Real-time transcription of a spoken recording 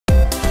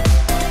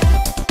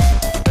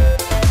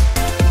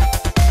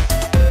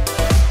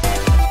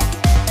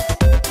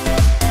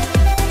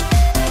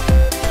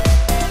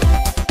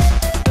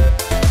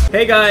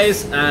Hey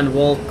guys, and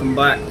welcome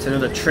back to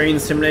another train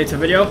simulator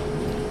video.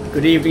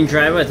 Good evening,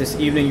 driver. This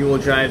evening you will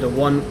drive the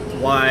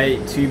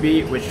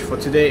 1Y2B, which for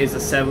today is the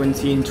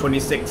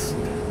 1726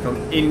 from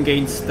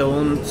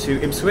Ingatestone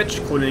to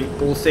Ipswich, calling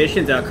all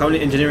stations. There are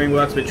currently engineering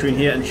works between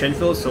here and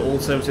Shenfield, so all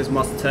services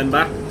must turn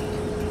back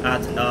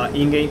at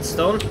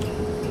Ingatestone.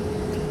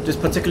 This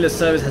particular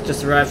service has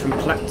just arrived from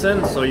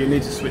Clacton, so you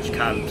need to switch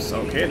cabs.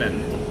 Okay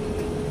then.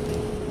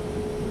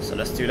 So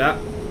let's do that.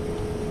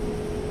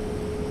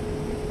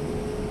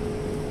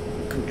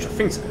 I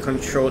think it's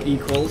control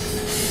equals.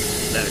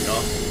 There we go.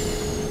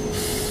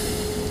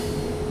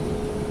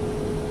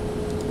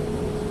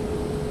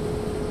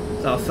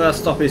 So our first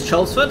stop is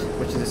Chelmsford,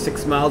 which is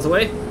 6 miles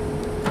away.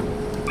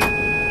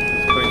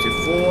 Going to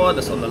 4,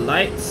 that's on the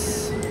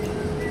lights.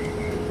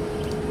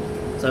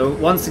 So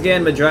once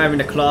again we're driving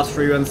the Class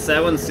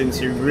 317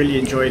 since you really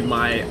enjoyed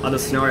my other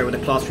scenario with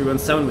the Class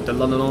 317 with the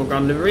London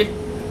Underground livery.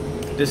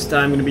 This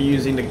time I'm going to be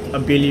using the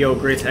Abilio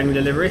Greater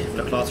Anglia livery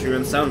for the Class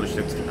 317, which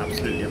looks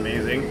absolutely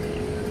amazing.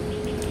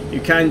 You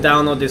can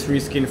download this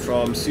reskin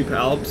from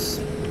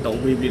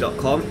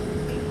superalps.weebly.com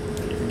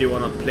if you do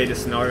want to play this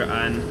scenario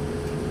and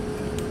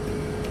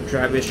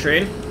drive this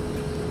train.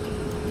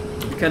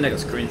 You can take a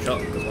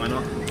screenshot because why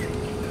not?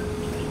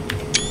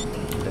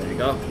 There we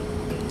go.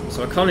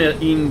 So we're currently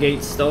at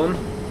Ingatestone,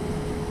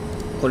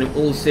 calling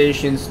all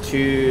stations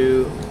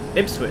to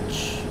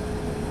Ipswich,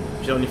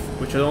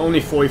 which are only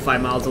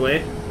 45 miles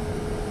away.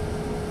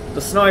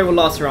 The scenario will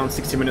last around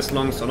 60 minutes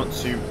long, so not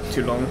too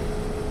long.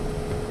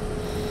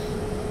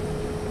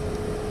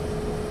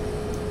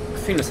 I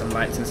think there's some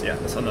lights, yeah,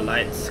 that's on the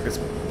lights, because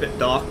it's a bit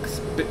dark, it's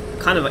a bit,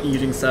 kind of an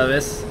evening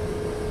service,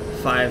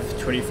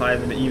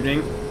 5:25 in the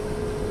evening.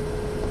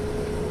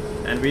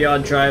 And we are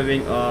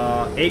driving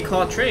a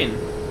 8-car train,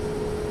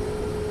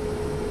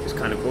 which is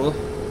kind of cool.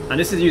 And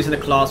this is using the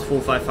Class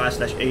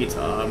 455/8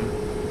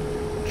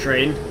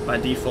 train by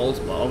default,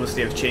 but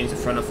obviously I've changed the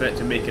front of it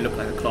to make it look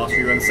like a Class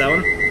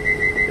 317.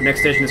 The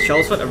next station is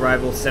Chelmsford,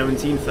 arrival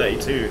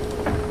 1732.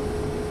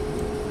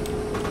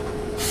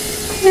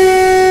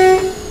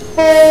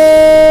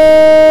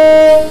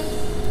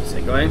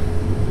 Going.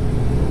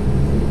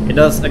 It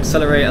does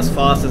accelerate as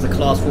fast as a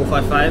Class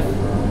 455,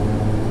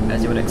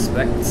 as you would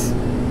expect.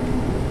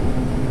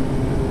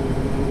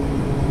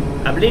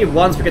 I believe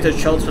once we get to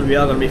Chelmsford we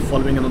are going to be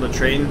following another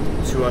train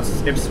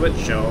towards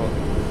Ipswich, so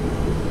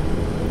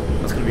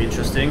that's going to be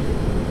interesting.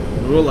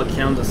 We will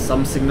encounter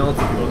some signals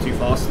if we go too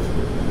fast,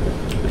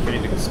 which we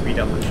need to speed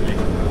up actually.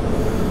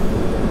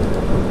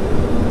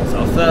 So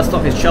our first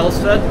stop is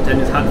Chelmsford, then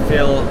is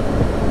Hatfield,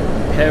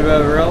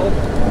 Peverell,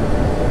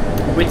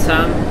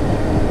 Witham,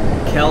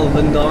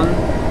 Kelvindon,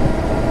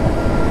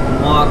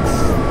 Marks,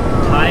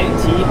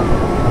 Tea,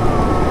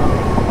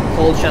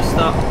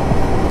 Colchester,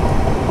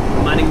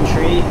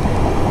 Manningtree,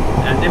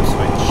 and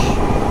Ipswich.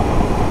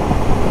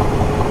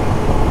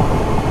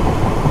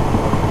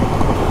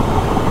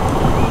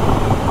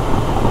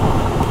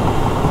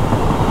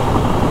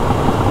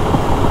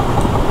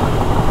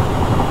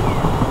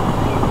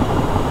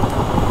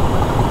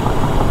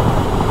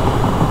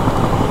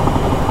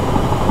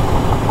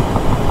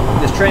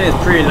 This train is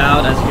pretty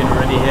loud, as you can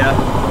already hear.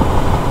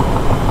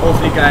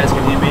 Hopefully you guys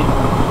can hear me.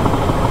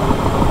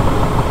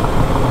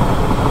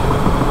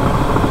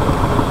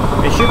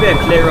 It should be a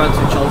clear run to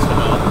Chelmsford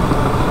now.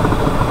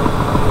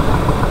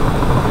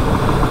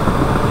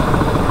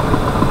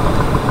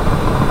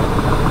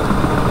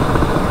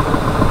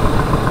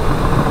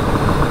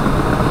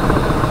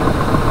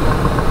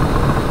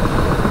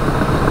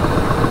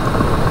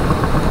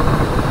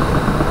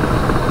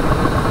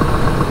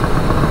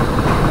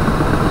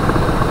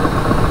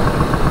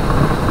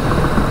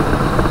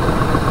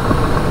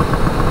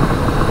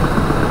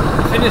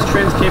 This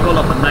train's capable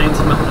of a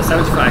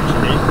 75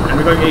 actually, and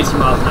we're going 80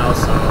 miles now,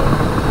 so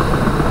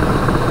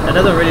that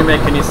doesn't really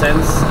make any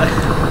sense.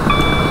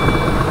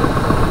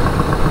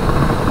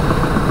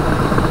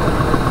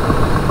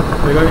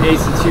 We're going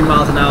 82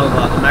 miles an hour,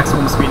 but the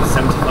maximum speed is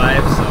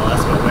 75, so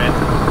that's a bit weird.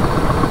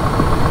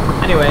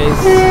 Anyways,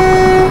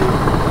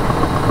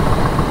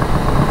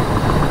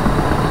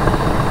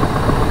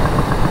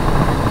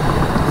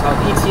 so our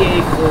ETA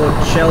for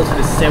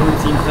Chelmsford is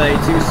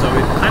 17:32, so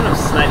we're kind of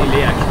slightly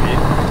late actually.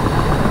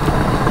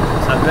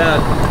 I better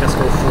just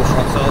go full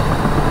throttle.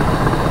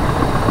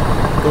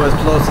 Go as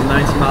close to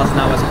 90 miles an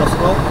hour as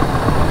possible.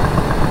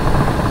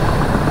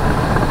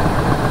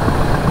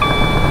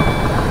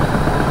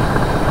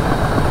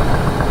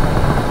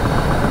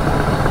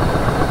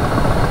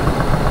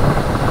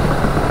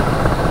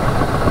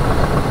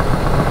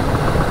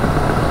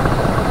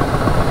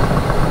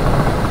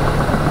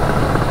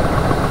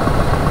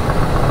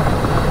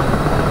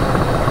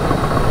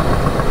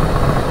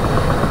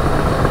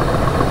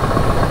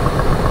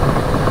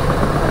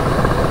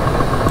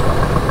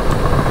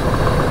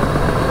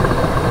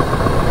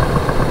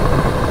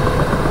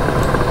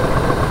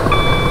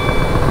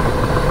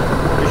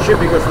 Should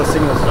be good for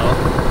signals though.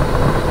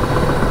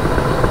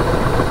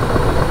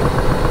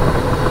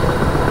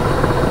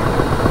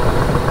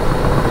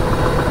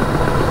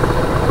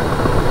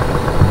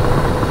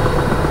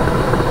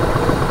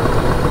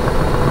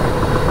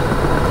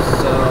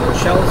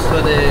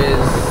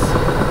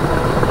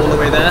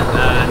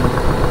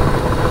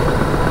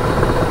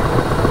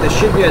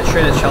 be a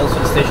train at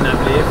Chelmsford Station, I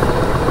believe.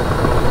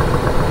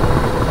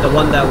 The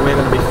one that we're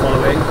going to be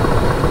following.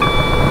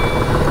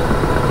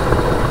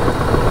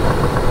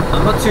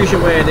 I'm not too sure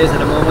where it is at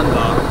the moment,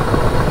 but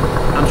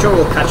I'm sure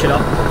we'll catch it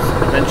up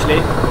eventually.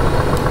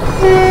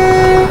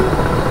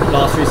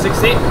 Last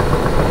 360.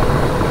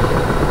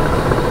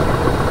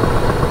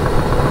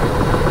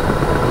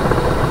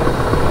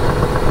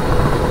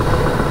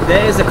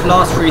 There is a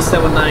Class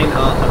 379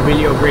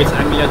 Abilio Greater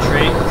Anglia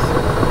train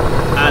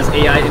as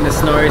AI in the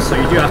scenario, so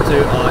you do have to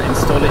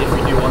install it if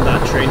you do want that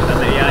train as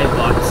AI,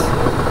 but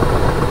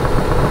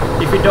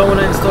if you don't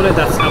want to install it,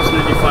 that's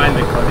absolutely fine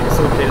because you can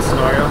still play the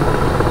scenario.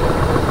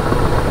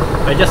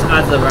 But it just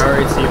adds a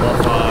variety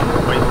of,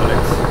 what do you call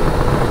it,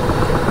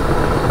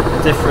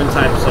 different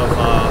types of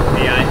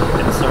AI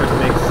in the scenario to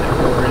make it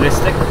more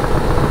realistic.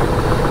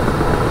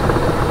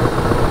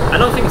 I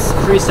don't think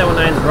 379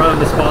 is run on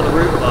this part of the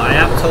route, but I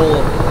have told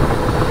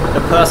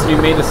the person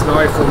who made the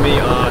scenario for me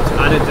to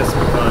add it just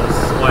because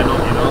why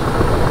not, you know?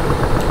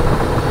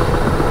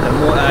 The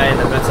more AI,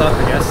 the better,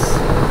 I guess.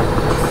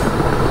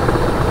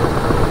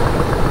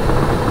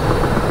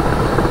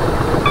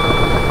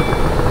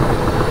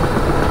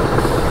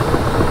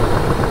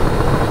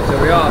 So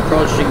we are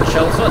approaching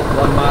Chelmsford,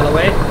 1 mile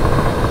away.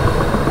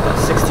 About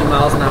 60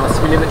 miles an hour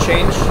speed limit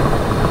change.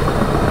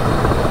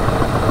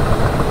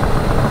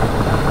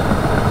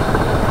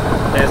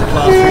 There's a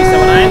Class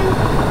 379,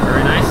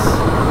 very nice.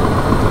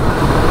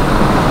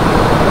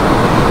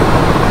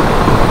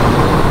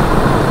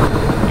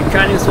 You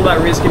can install that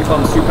reskin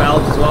from Super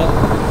Alps as well.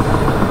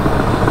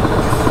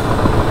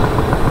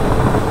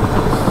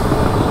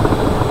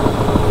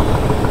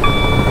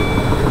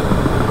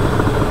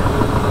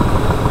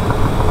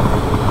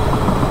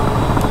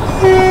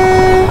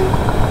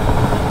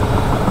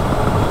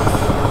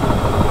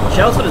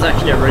 Chelmsford is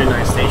actually a really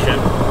nice station.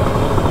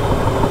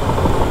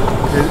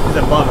 It's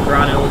above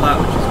ground and all that,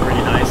 which is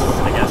really nice,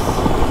 I guess.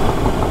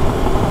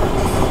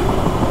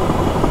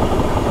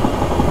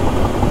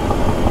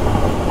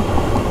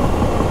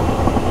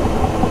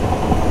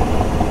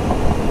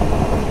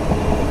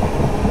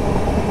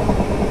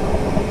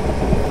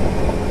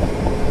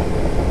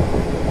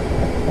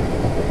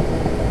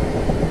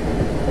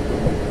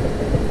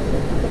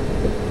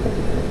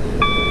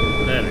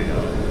 There we go.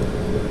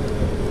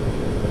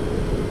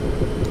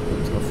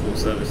 It's got full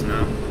service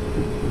now.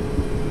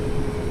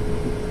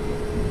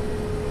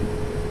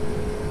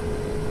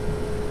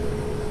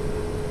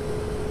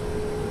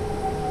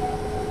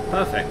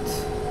 Perfect.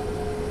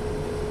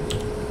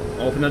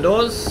 Open the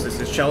doors. This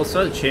is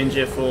Chelmsford. Change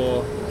it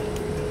for,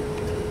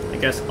 I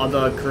guess,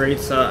 other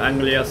Greater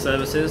Anglia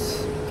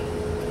services.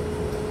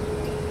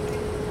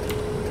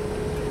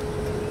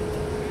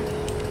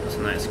 That's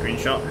a nice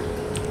screenshot.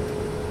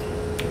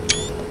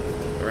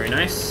 Very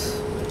nice.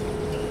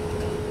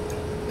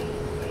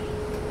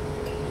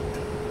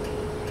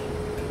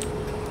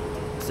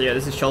 So yeah,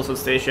 this is Chelmsford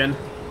Station.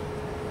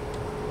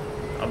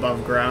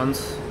 Above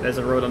ground. There's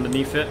a road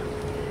underneath it.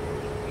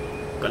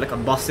 Got like a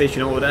bus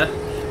station over there.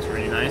 It's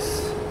really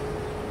nice.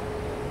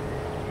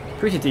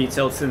 Pretty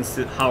detailed since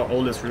how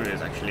old this route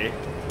is actually.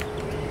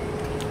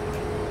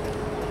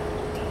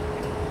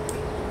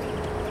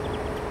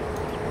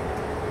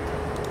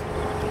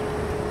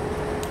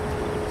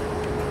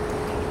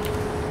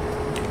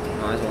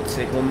 Might as well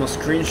take one more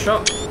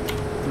screenshot.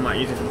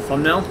 Might use it for the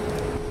thumbnail.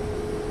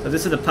 So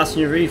this is the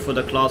passenger view for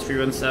the Class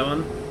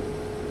 317.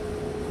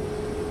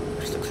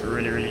 Which looks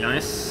really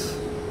nice.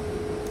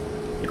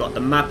 You got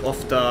the map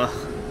of the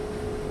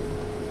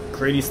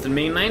Great Eastern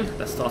Mainline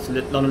that starts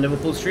at London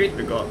Liverpool Street.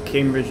 We got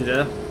Cambridge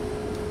there.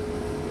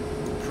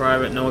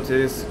 Private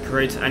notice,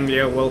 Greater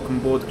Anglia, welcome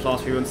aboard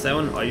Class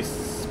 317. Are you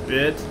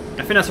spared? I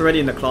think that's already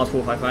in the Class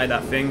 455,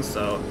 that thing,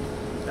 so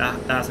that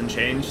hasn't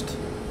changed.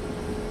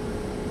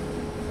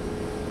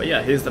 But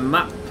yeah, here's the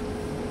map.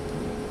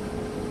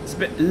 It's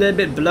a little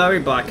bit blurry,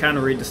 but I can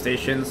read the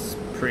stations,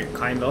 pretty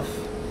kind of.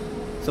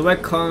 So we're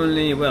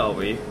currently, where are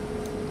we?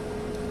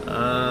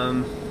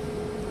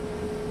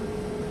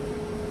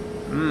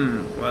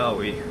 Where are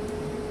we?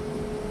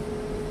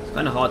 It's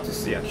kind of hard to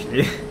see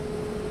actually.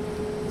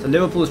 So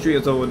Liverpool Street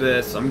is over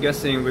there, so I'm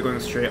guessing we're going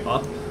straight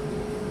up.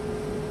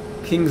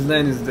 King's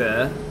Lane is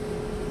there.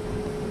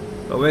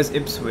 But where's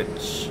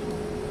Ipswich?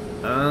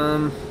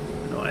 No,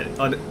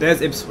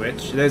 there's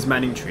Ipswich, there's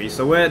Manningtree.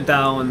 So we're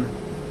down.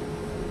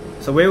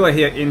 So we were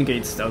here in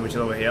Ingatestone, which is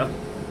over here.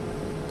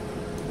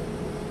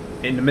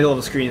 In the middle of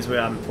the screen is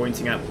where I'm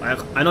pointing at.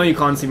 I know you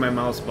can't see my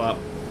mouse, but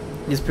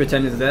just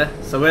pretend it's there.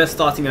 So we're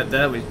starting at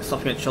there. We're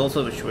stopping at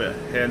Chelmsford, which we're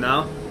here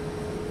now.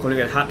 Going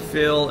to get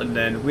Hatfield and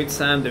then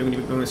Witham. Then we're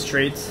going to be going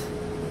straight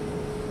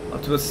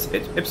up towards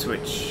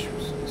Ipswich.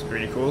 It's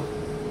pretty cool.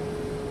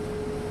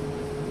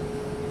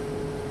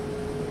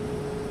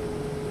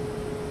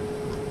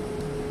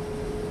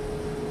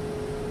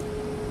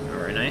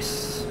 Very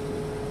nice.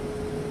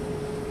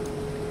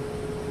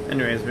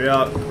 Anyways, we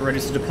are ready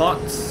to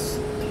depart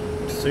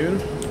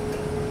soon.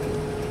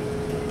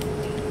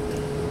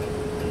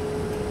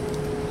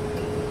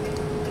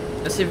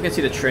 Let's see if we can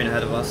see the train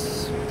ahead of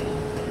us.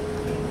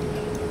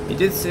 He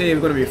did say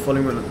we're going to be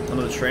following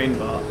another train,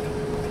 but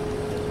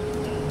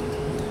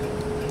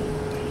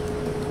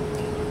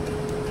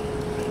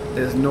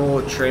there's no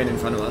train in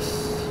front of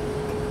us.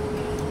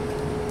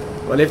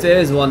 Well, if there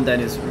is one, then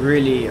it's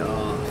really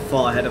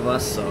far ahead of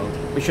us, so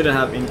we shouldn't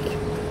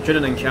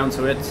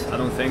encounter it, I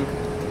don't think.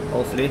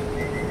 Hopefully.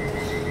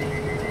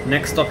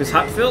 Next stop is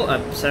Hatfield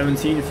at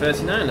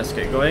 17:39. Let's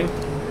get going.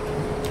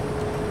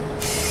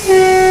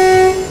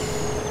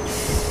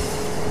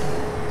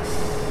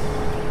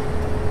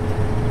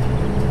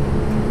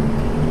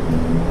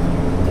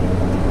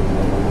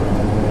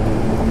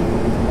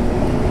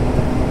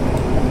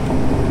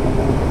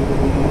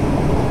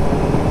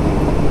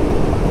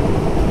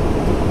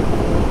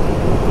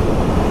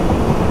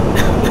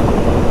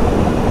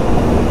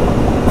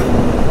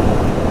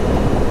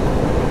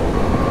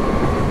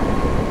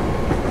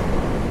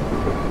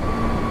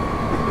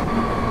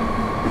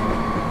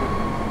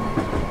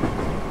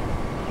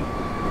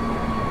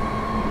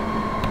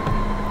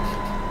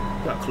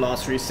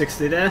 Class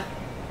 360 there.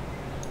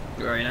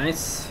 Very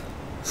nice.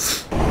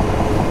 So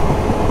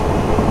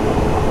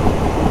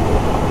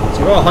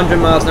we've got 100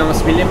 miles an hour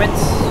speed limit.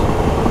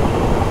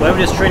 Whether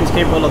this train is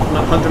capable of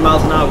 100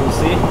 miles an hour, we'll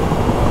see.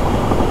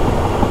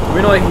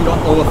 We know it can go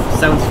over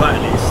 75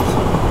 at least.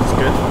 It's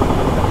good.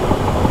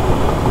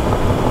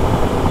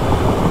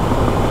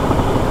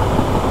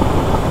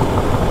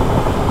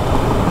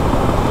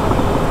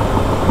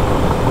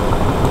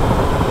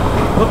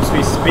 Oops,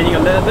 we're spinning a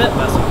little bit, but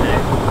that's okay.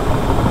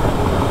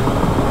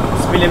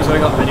 Speed limit's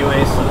going up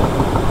anyway, so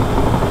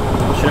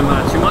shouldn't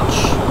matter too much.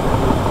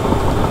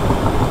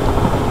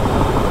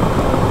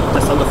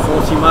 Just under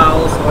 40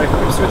 miles away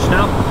from Ipswich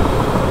now.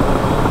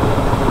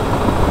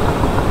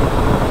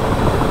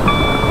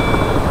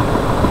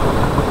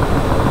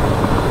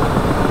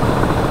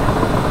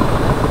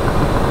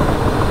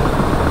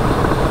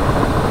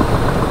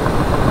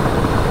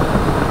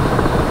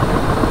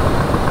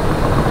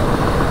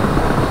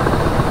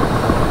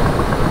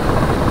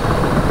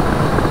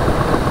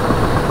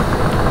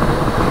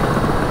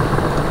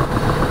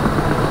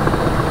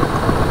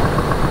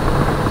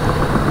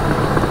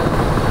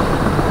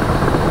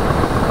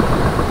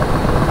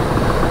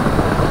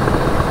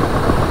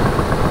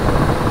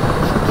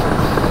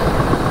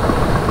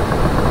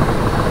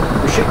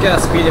 Get a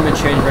speed limit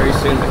change very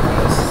soon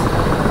because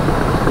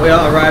we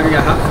are arriving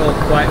at Hatfield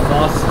quite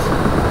fast.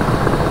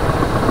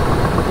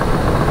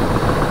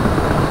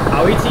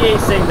 Our ETA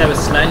is saying they were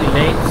slightly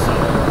late, so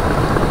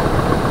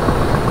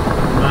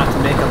we might have to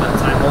make up that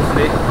time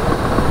hopefully.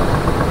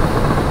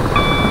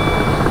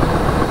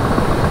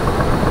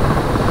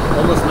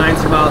 Almost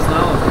 90 miles an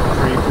hour,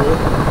 pretty cool.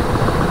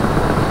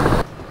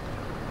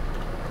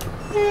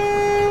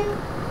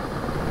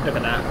 Look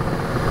at that.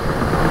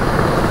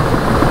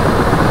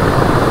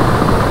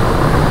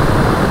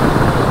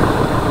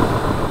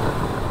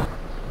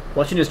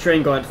 Watching this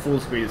train go at full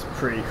speed is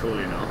pretty cool,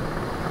 you know.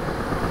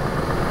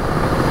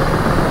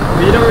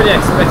 But you don't really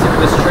expect it with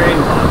this train,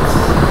 but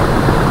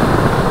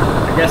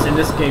I guess in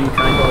this game you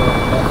can go a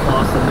lot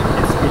faster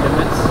than its speed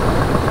limits.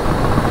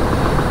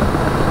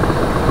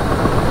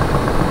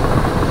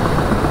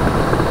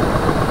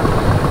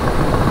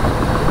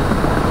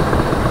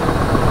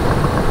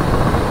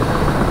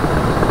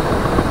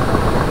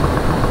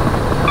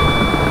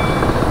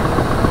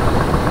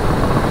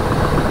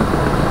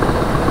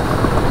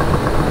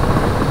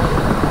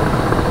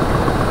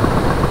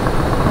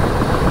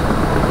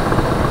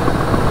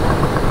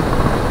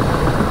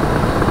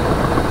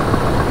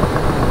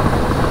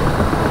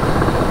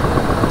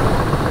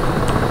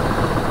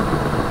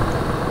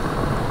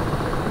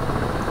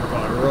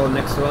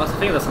 Next to us. I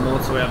think that's a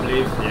motorway, I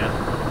believe. Yeah.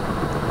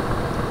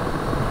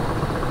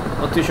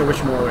 Not too sure which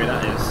motorway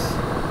that is.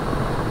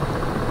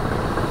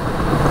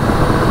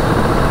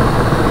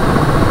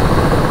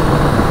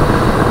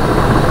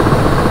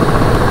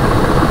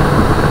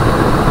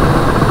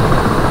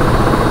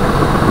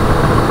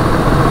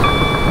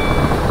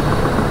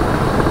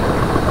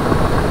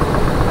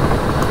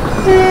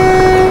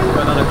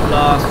 Got another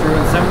class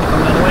 317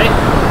 coming that way.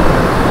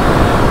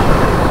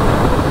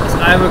 It's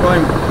either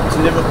going to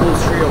Liverpool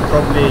Street or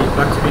probably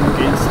back to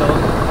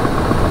Ingatestone.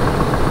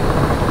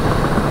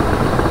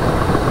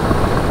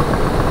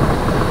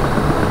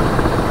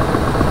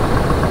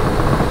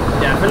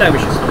 Yeah, I feel like we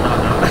should slow down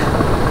now.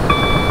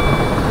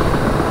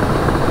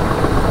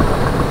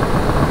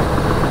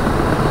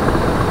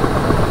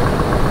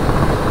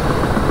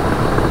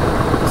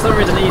 For some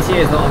reason the ETA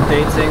is not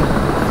updating.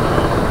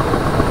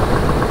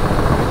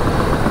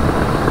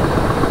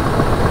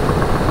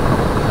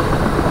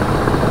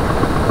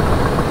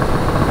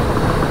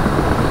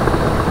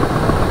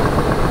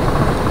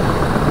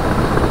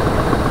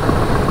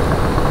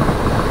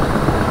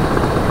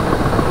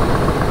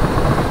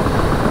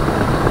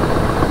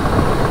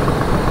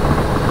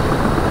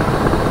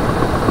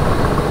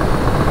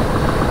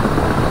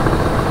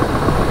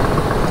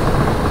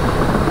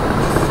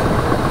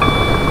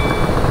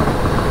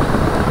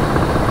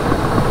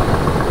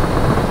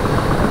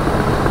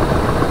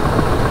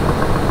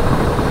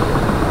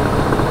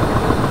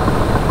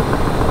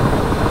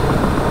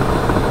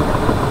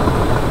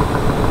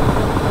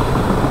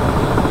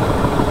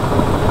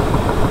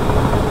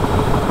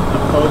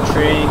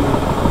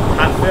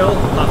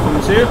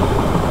 2.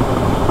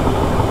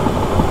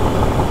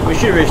 We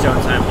should reach there on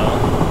time though.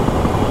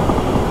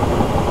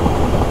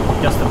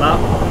 Just about.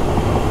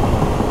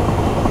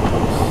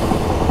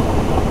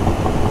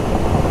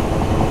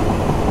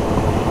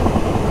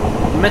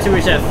 I'm meant to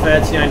reach at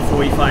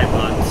 39:45,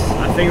 but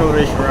I think we'll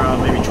reach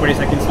around maybe 20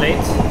 seconds late.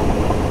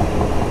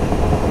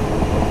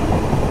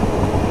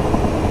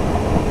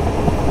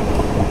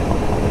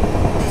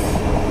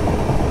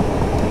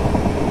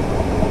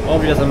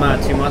 Obviously doesn't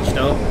matter too much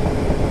though.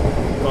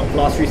 Got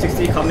class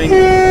 360 coming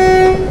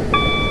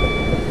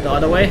the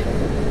other way.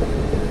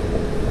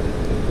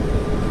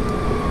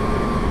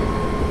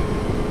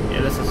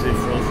 Yeah, let's just do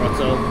full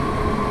throttle.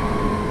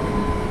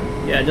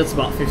 Yeah, just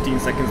about 15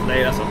 seconds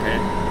late, that's okay.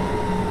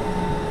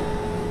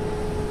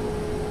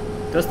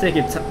 Does take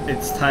its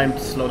time to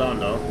slow down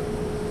though.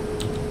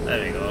 There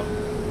we go.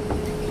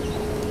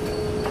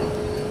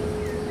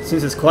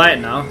 Since it's quiet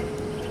now,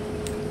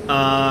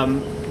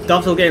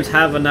 Dovetail Games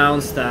have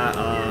announced that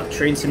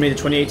Train Simulator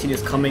 2018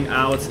 is coming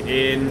out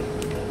in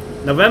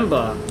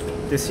November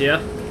this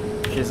year,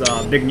 which is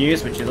big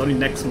news, which is only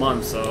next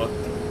month. So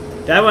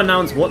they haven't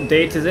announced what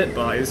date is it,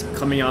 but it's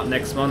coming out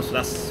next month, so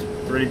that's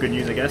really good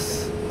news, I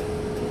guess.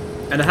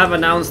 And they have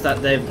announced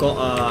that they've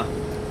got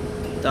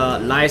a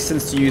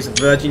license to use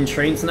Virgin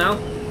trains now,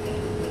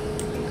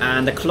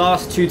 and the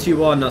Class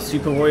 221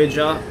 Super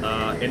Voyager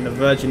in the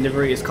Virgin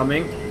livery is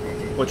coming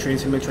for Train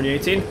Simulator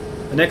 2018.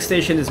 The next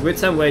station is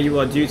Witham, where you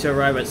are due to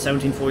arrive at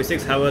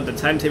 17:46. However, the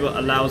timetable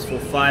allows for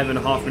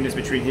 5.5 minutes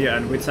between here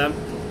and Witham,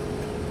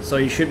 so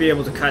you should be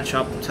able to catch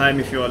up time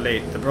if you are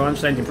late. The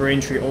branch line to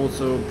Braintree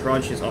also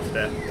branches off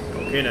there.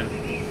 Okay then.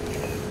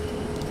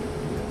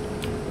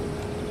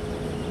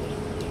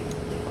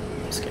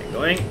 Let's get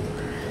going.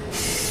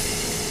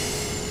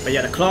 But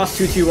yeah, the Class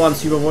 221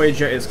 Super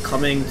Voyager is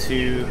coming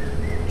to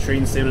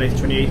Train Simulator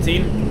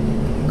 2018,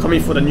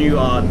 coming for the new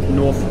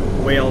North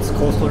Wales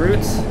coastal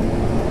routes.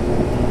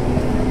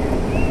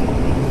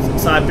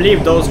 So I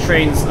believe those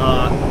trains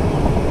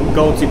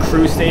go to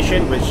Crewe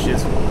Station, which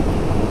is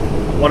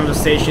one of the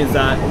stations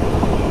that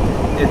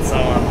it's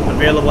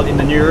available in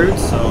the new route,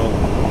 so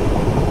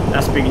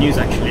that's big news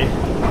actually.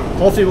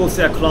 Hopefully we'll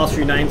see a Class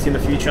 390 in the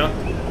future,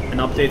 an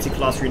updated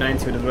Class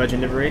 390 with the Virgin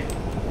livery.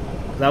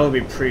 That would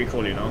be pretty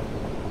cool, you know.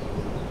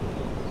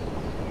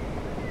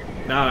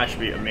 That would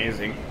actually be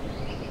amazing.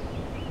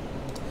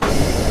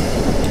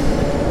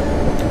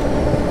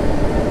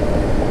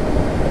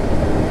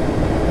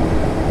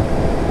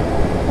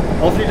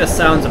 Hopefully the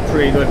sounds are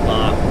pretty good,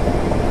 but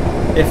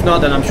if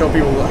not, then I'm sure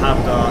people will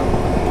have the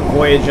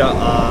Voyager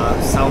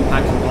sound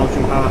pack from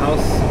Ultra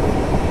Powerhouse.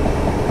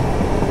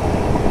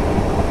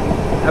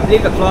 I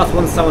believe the Class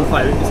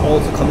 175 is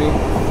also coming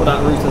for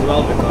that route as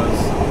well,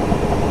 because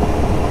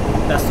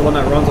that's the one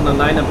that runs on the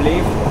line, I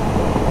believe.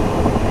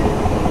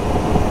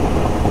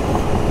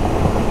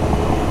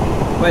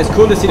 But it's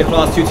cool to see the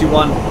Class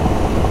 221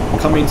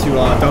 coming to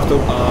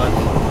Dovetail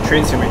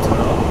Train Simulator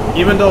though.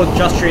 Even though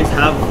Just Trains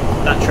have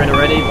that train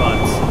already, but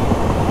it's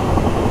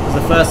the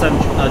first time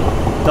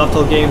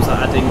Dovetail Games are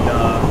adding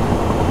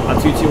a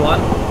 221,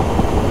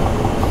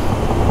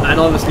 and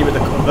obviously with the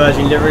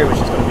Virgin livery, which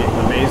is going to be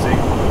amazing.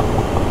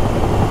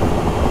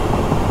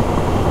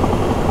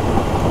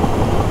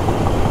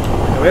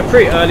 Okay, we're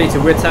pretty early to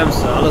Witham,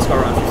 so I'll just go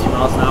around 50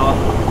 miles an hour.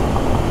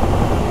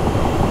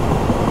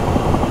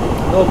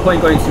 No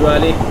point going too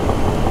early.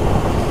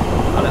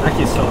 I'll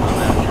actually slow down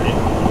there actually.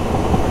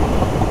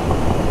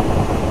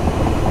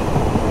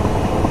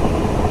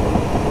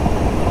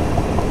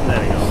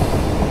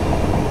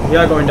 We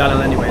are going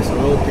down anyway, so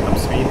we'll pick up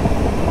speed.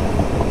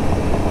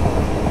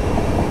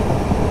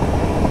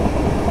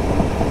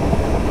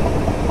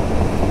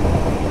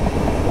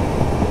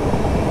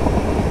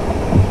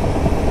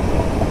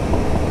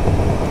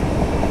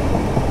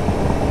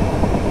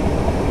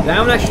 They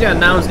haven't actually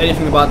announced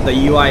anything about the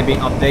UI being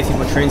updated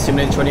for Train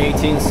Simulator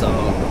 2018, so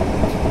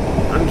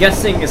I'm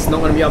guessing it's not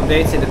going to be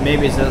updated.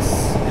 Maybe it's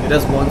just it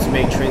does want to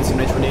make Train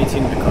Simulator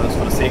 2018 because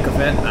for the sake of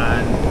it,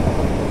 and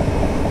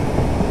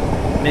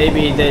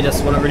maybe they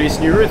just want to release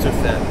new routes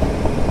with it,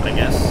 I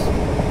guess.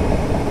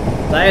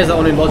 That is the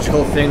only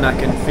logical thing I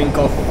can think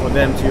of for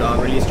them to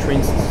release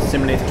Train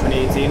Simulator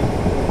 2018.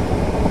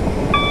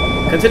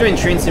 Considering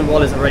Train Sim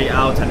World is already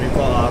out and we've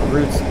got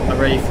routes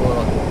already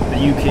for the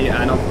UK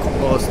and of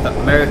course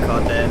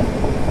America, then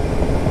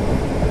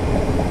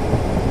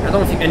I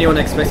don't think anyone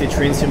expected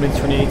Train Simulator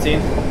 2018.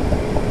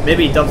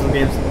 Maybe Dovetail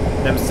Games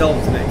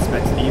themselves didn't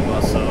expect it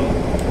either, so...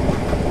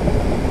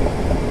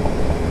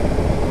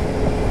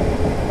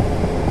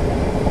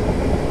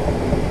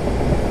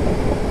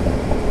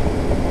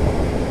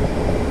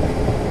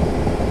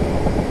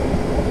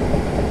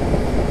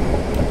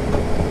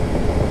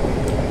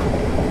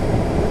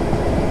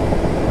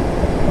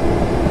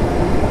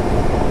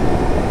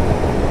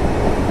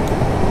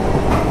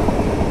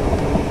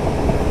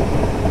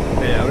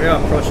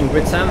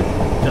 Witham,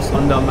 just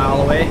under a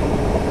mile away.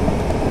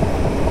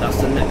 That's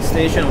the next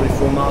station, only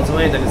 4 miles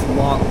away. Then it's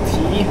Mark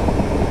T.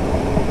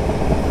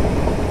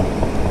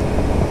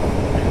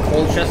 Then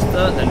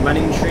Colchester, then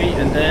Manningtree,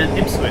 and then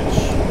Ipswich.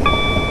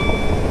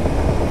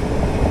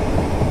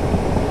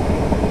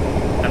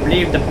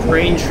 believe the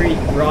Braintree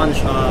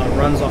branch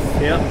runs off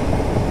here.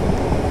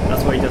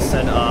 That's what he just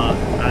said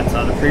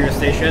at the previous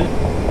station.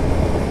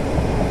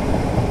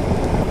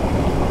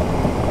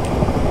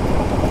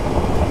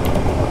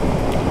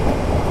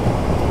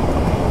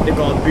 They've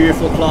got a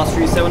beautiful Class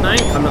 379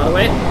 coming out of the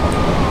way.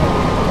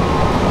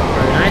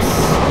 Very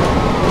nice.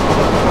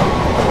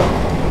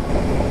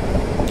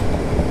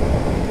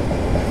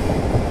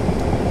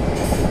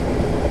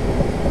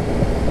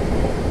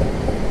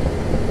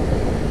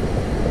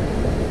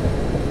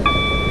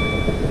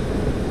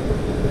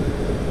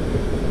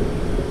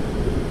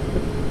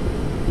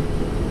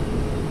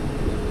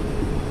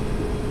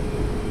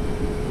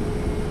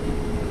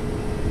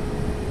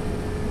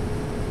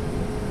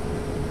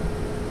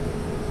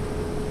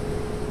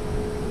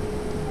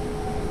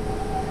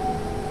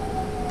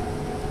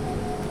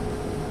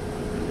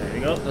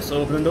 Let's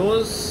open the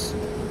doors.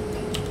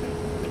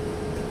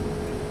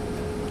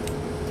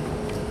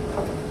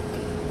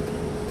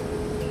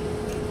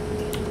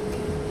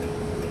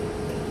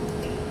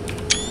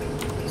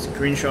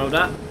 Screenshot of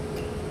that.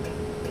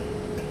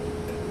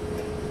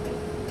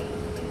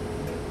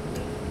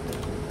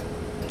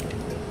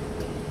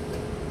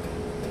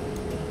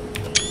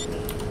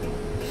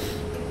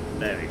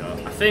 There we go.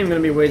 I think I'm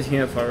going to be waiting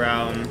here for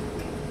around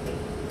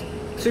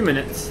 2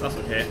 minutes. That's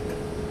okay.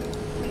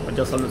 Or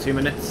just under 2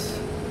 minutes.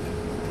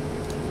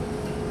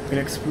 We're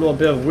going to explore a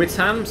bit of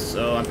Witham,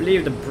 so I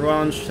believe the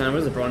branch line,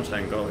 where's the branch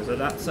line go? Is it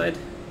that side?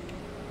 So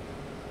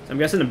I'm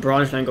guessing the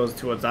branch line goes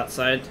towards that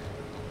side. You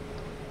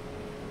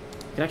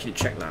can actually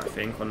check that, I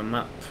think, on the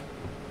map.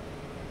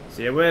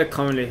 So yeah, we're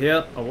currently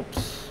here. Oh,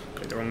 whoops.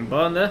 Clicked the wrong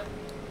button there.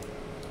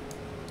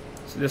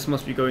 So this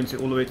must be going to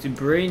all the way to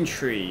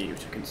Braintree,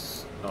 which I can...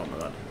 Oh my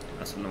god,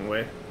 that's a long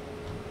way.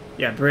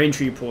 Yeah,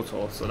 Braintree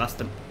Portal, so that's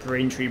the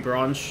Braintree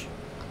branch.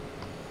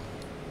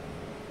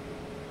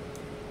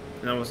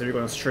 And obviously we're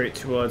going straight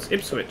towards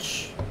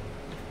Ipswich.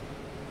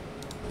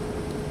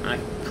 I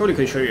probably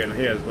could show you in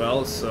here as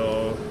well,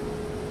 so...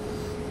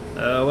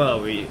 well,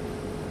 we...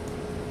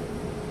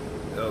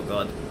 Oh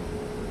god.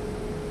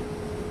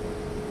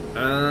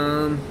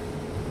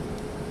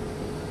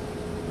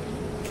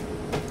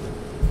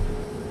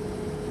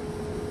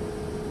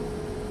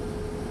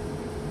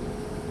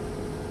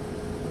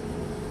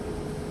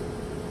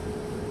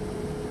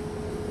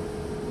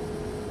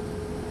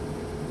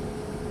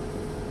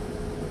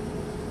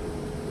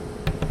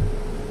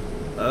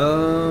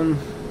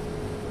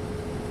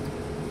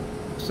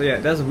 So yeah,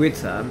 there's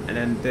Witham, and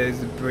then there's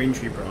the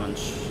Braintree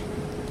branch.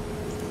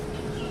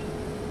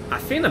 I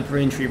think the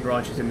Braintree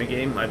branch is in the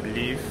game, I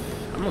believe.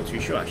 I'm not too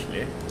sure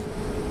actually.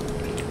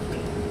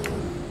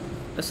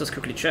 Let's just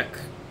quickly check.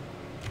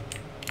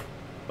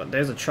 But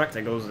there's a track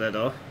that goes there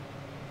though.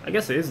 I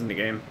guess it is in the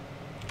game.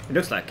 It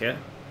looks like it.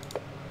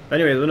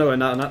 But anyways, we're not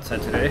going out on that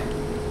side today.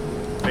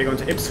 We're going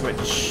to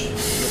Ipswich.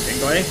 Looking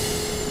guy.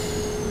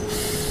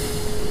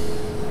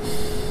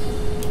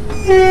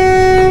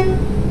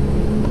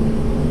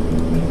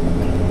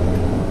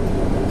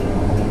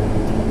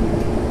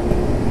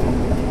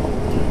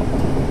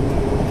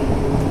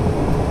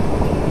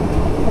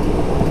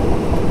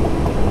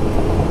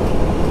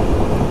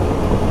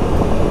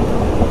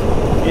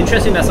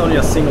 Interesting, that's only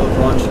a single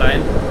branch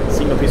line,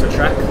 single piece of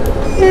track.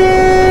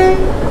 Class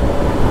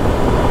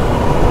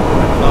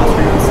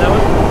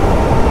 317.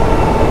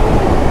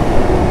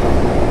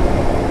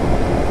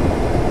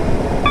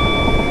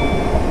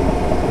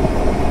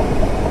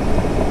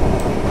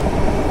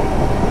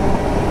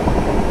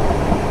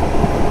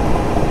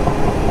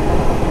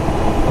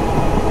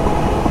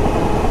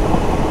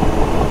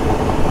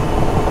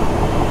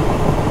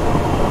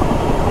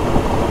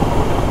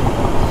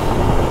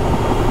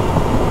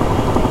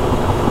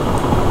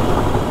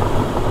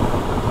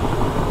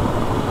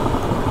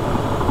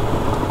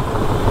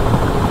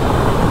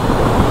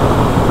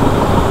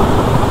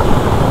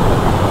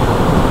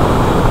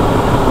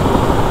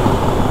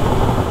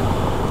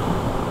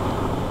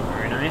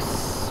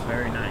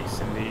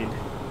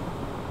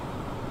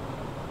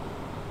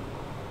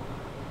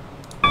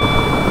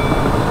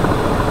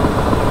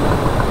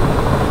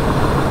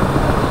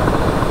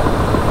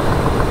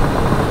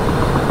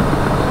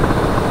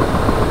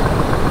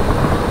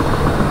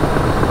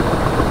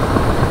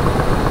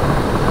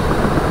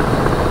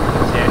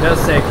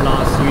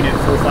 Class unit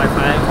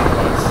 455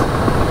 because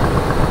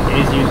it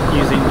is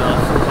using the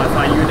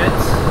 455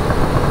 units.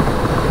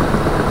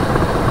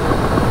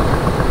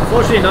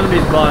 Unfortunately, none of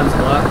these buttons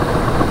work,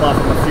 apart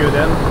from a few of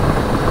them.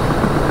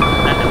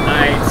 And the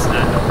lights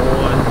and the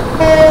horn.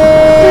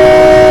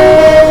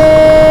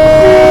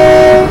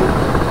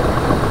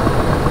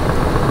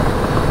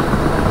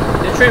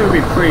 The train would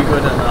be pretty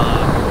good at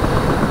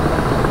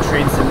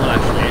train sim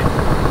actually.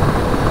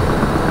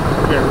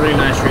 It'd be a really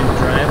nice train to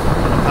drive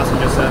on a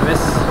passenger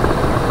service.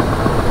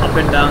 Up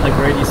and down the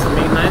Great Eastern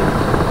Mainline.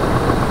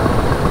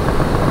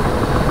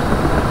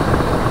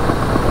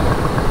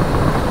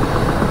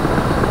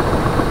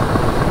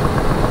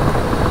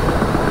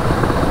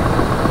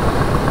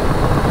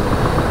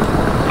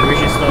 We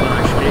should slow down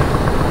actually.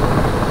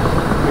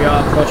 We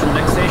are approaching the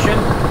next station.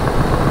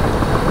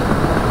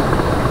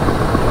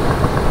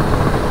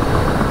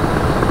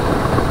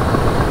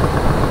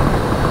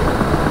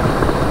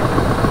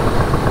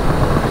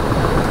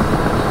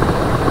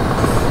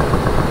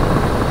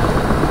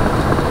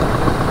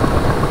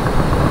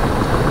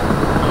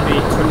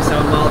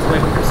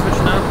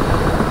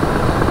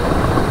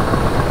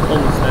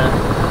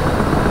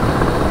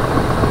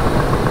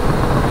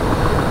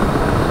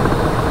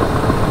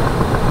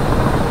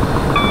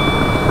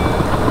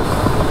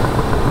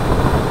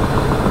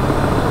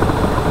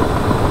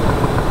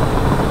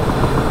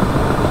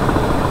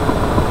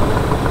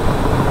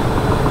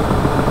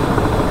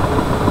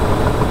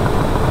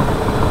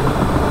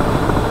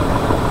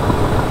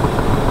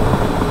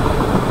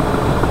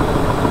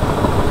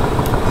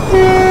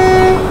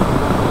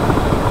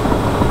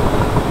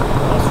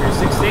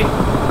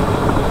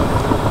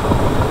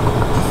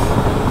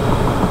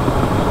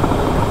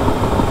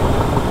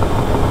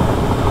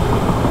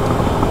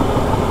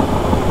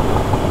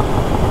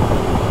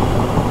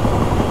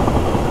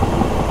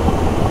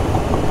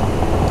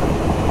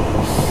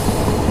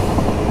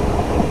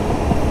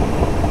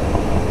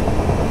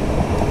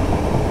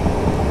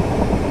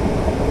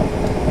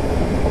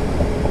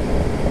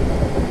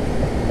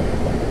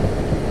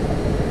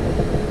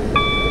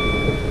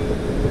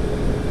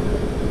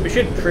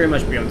 should pretty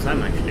much be on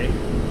time actually.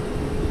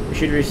 We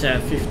should reach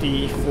at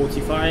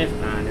 50:45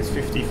 and it's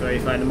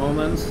 50:35 at the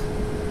moment.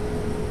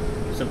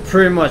 So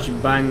pretty much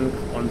bang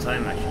on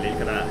time actually,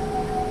 look at that.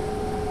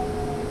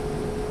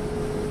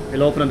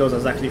 We'll open the doors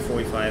exactly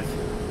 45.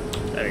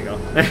 There we go.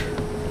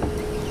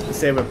 Let's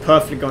say we're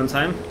perfectly on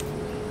time.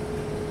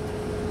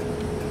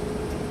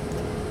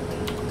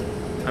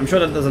 I'm sure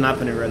that doesn't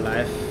happen in real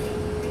life.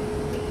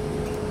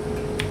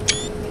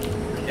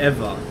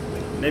 Ever.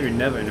 Maybe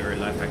never in real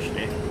life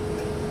actually.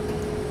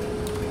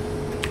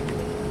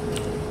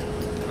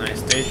 Nice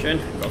station.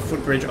 Got a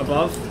footbridge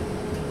above.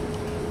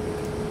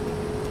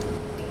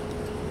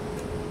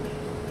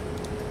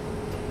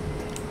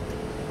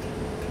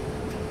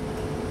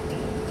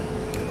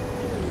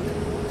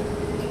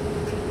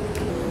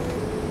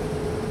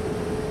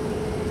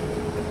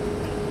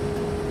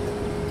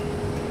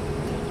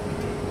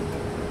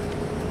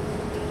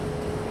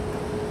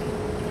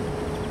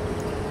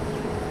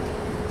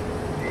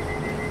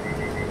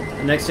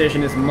 The next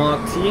station is Mark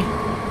T.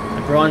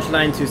 The branch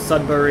line to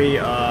Sudbury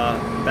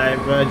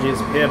diverges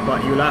here,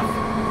 but you'll have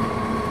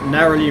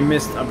narrowly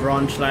missed a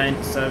branch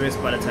line service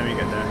by the time you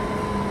get there.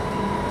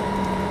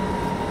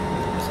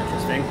 That's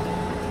interesting.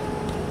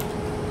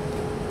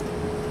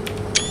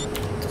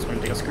 Just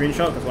want to take a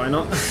screenshot, because why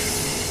not?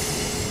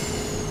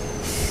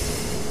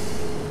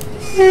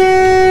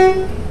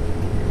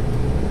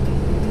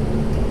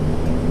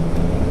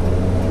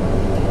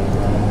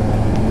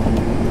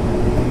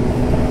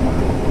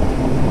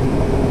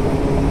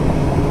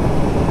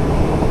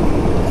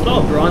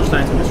 Branch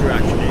lines on this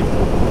route actually.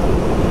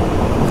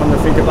 Come to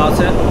think about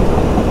it.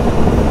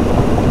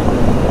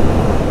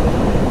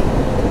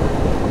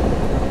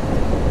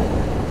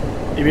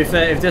 To be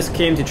fair, if this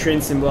came to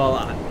Trains and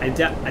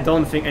Locomotives, I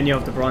don't think any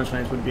of the branch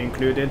lines would be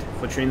included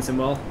for Trains and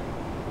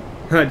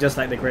Locomotives. Just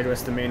like the Greater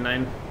Western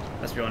Mainline,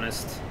 let's be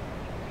honest.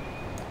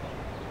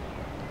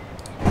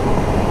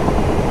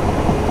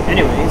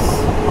 Anyways.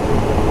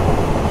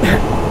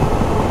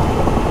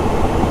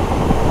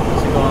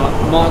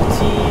 Mark T,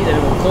 then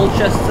we go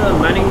Colchester,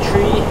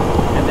 Manningtree,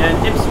 and then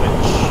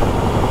Ipswich.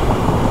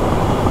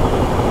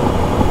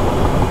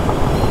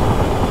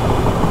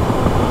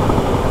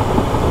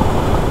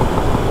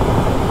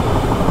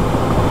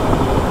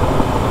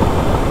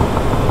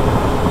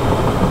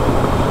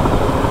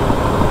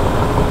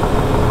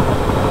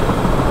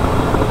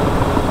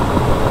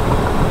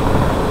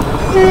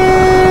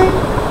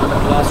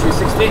 Class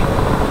 360.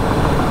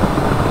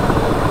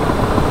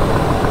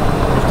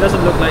 Which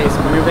doesn't look like it's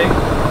moving.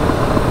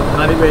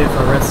 Might be waiting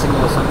for a red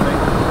signal or something.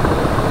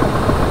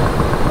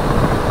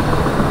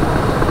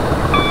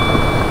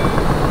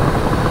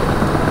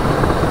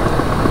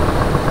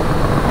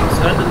 So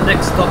then the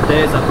next stop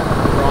there is a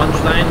branch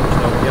line, which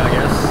is over here I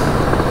guess.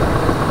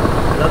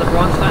 Is that the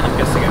branch line? I'm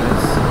guessing it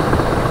is.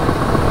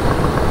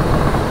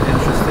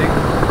 Interesting.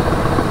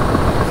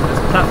 So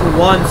there's platform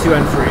 1, 2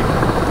 and 3.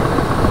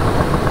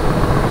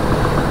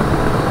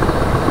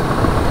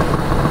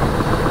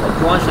 What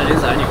branch line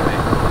is that anyway?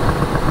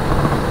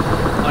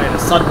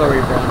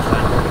 Sudbury branch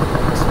line,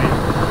 obviously.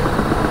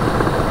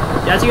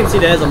 Yeah, as you can see,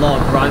 there's a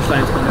lot of branch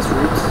lines on this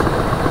route.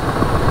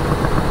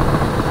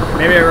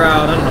 Maybe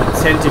around, I don't know,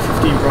 10 to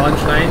 15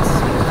 branch lines,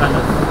 which is kind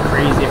of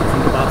crazy if you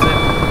think about it.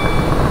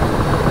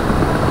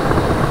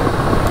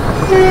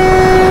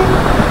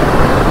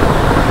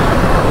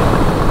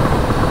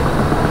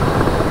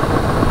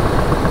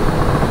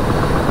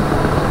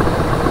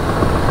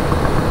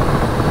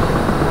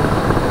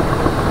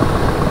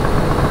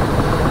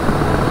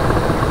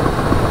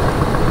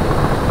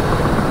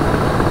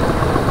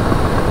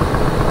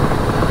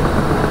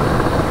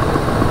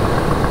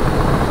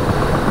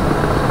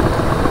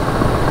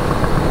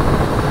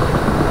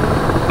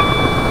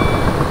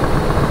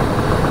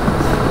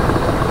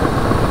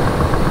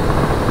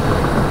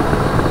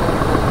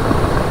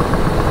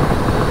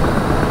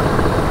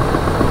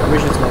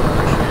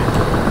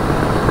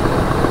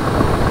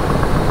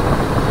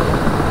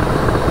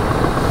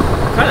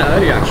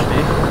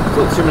 Actually,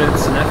 still 2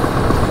 minutes left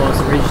for us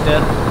to reach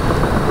there.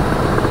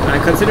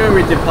 And considering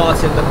we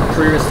departed the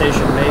previous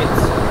station late,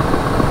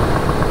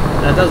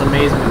 that does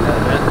amaze me a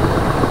little bit.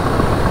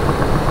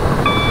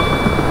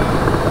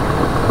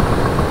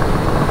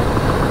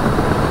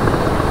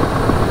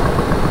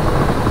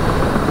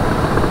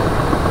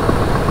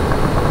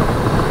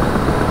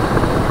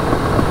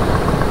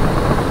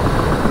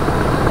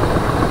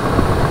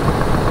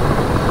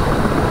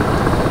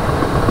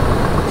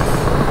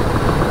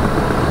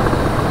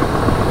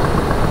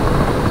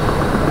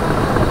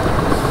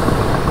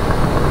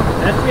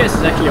 FPS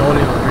is actually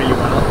holding on really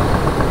well,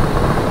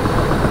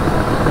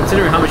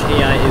 considering how much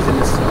AI is in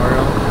this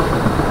scenario.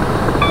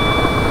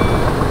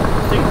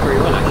 I think pretty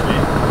well actually.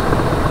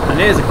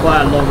 And it is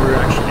quite a long route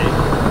actually.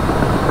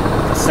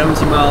 It's a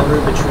 70-mile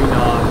route between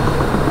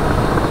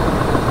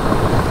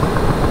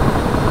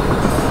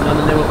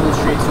London Liverpool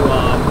Street to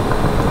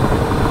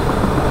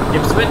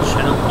Ipswich,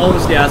 and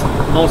obviously has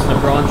most of the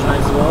branch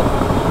lines as well.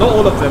 Not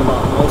all of them,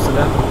 but most of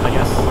them, I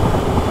guess.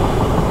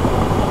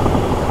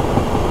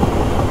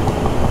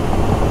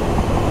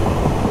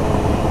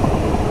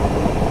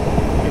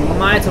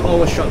 might have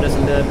overshot this a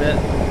little bit.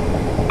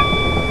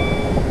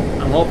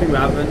 I'm hoping we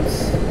haven't.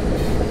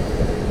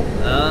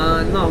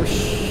 No, we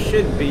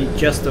should be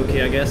just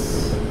okay, I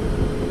guess.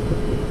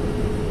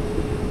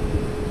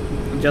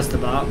 Just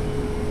about.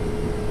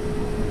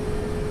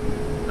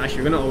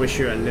 Actually, we're gonna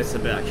overshoot a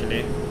little bit,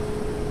 actually.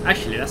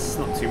 Actually, that's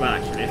not too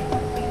bad, actually.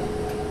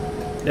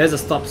 There's a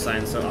stop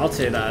sign, so I'll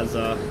take that as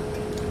a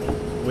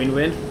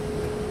win-win.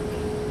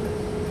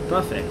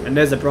 Perfect. And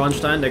there's a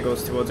branch line that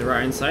goes towards the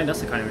right hand side.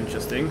 That's kind of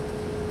interesting.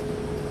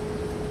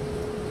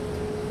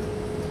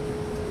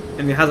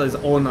 And it has its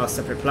own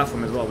separate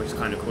platform as well, which is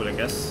kind of cool, I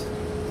guess.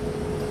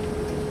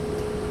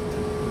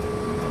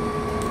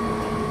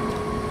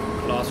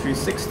 Class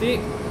 360.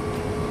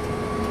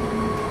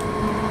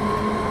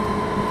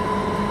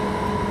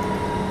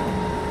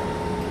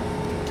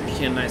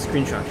 Actually, a nice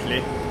screenshot,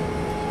 actually.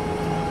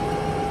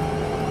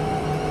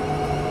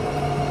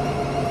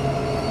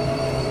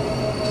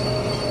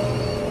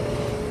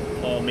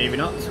 Maybe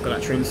not, because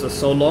that train's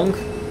so long.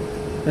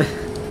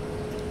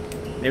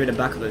 Maybe the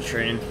back of the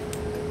train.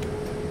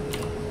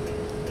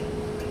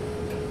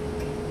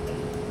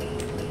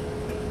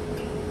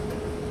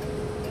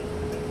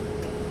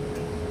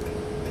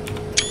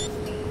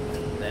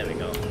 There we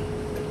go.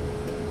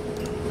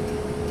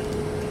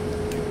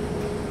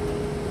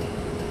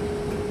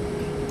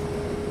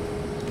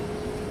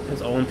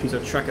 There's our own piece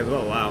of track as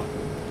well, wow.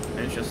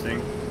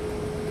 Interesting.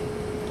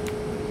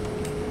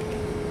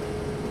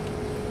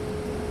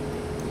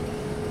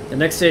 The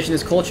next station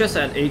is Colchester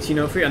at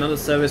 1803. Another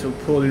service will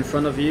pull in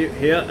front of you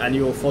here and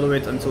you will follow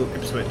it until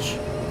Ipswich.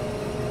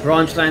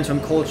 Branch lines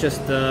from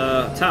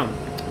Colchester town.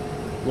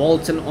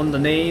 Walton on the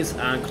Naze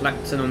and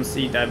Clacton on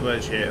Sea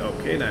diverge here.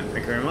 Okay then,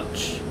 thank you very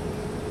much.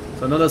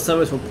 So another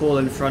service will pull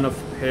in front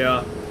of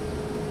here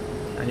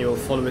and you will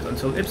follow it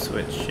until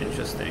Ipswich.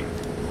 Interesting.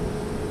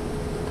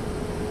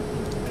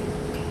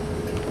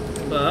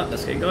 But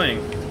let's get going.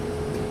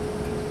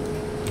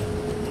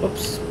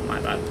 Oops,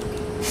 my bad.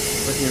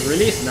 Clicking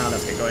release, now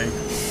let's get going.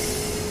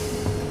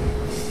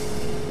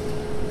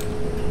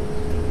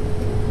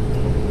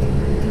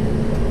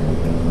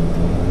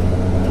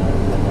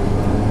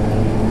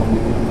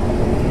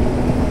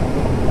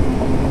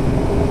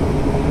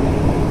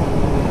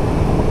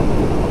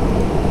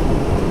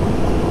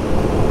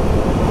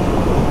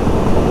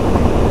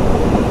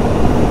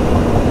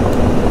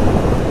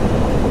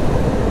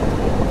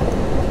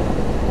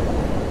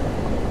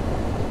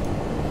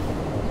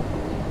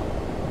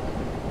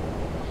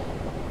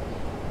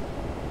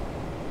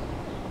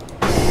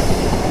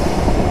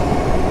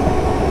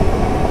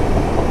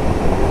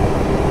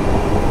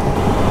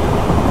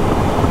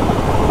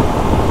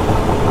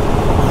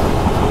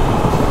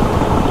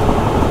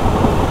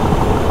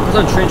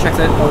 There's some train tracks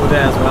over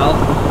there as well.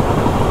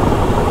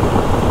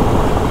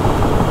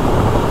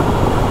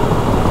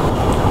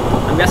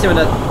 I'm guessing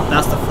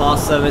that's the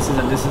fast services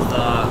and this is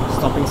the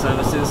stopping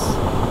services.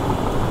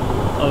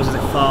 Oh, this is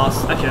the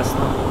fast. Actually, that's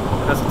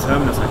not. That's the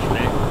terminus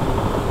actually.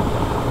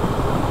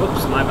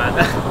 Oops, my bad.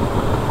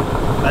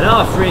 But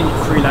now three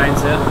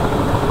lines here,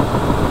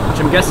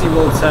 which I'm guessing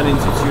will turn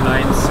into 2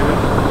 lines soon.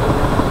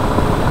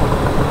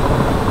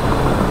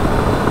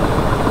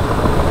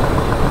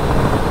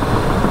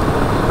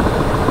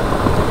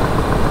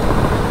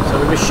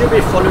 We should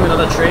be following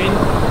another train,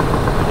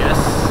 I guess.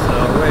 So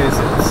where is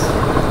it?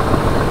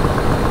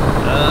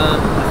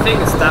 I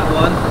think it's that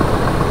one.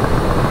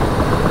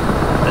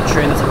 The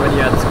train that's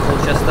already at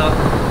Colchester,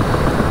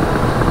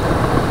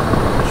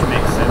 which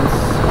makes sense.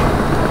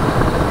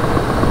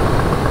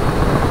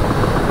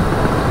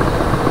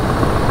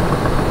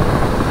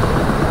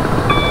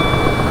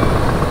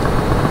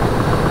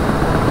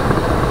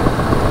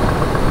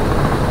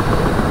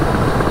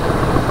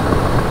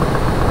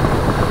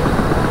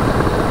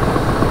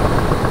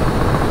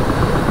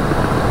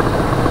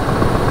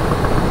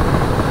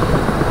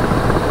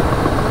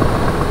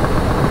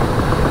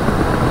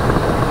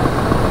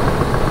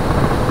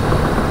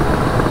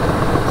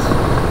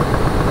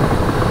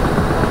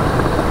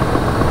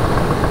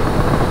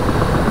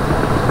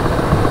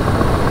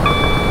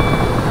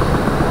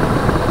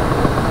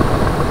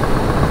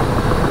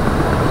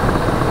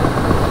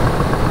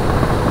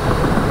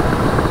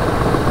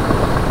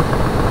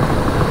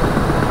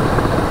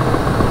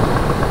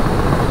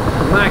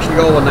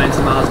 Go over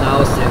 90 miles an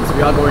hour since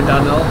we are going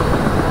downhill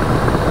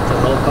to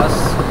help us.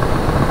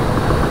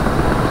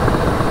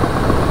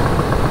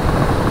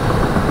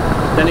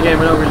 Then again,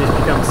 we don't really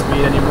pick up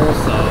speed anymore,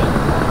 so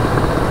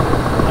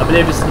I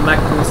believe this is the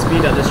maximum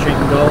speed that this train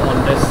can go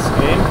on this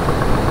game.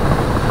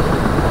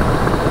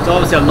 It's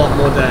obviously a lot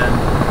more than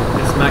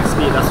this max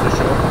speed, that's for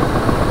sure.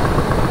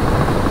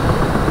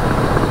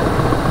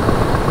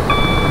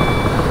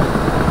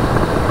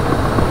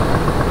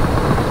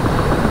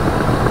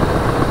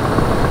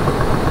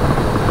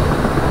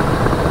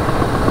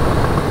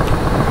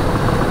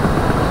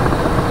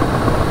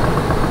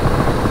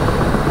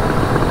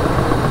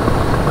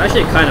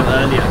 Actually kind of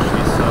early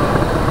actually, so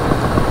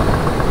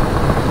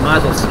might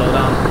as well slow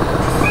down.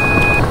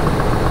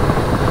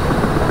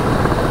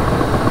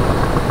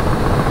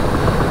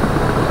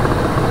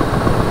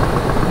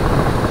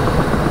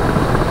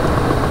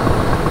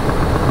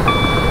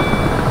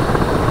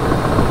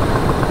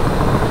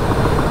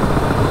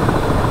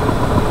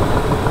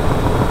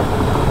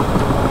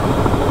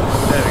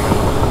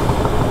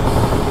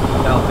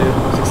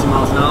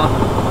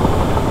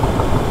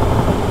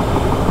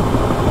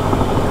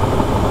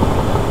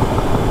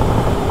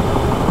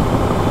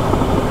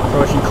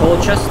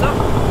 Colchester.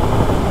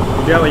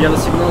 We do have a yellow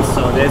signal,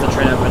 so there's a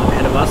train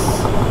ahead of us.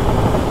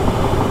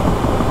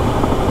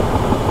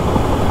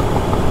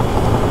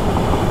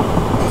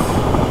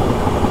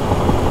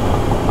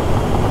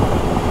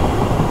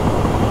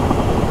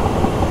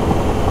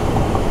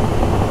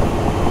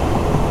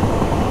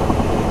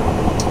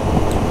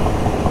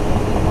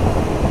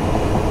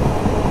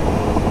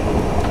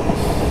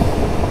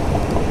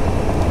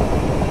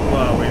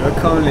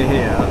 Currently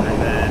here,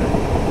 and then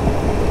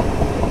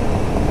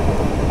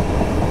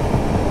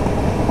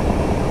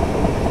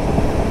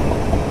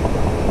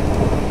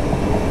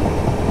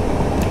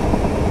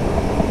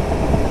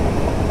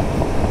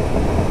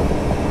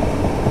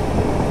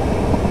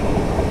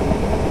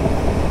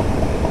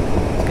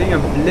it's getting a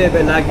little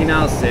bit laggy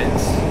now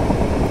since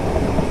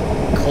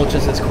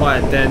Colchester is quite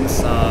a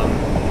dense,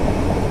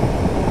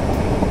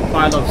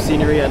 quite a lot of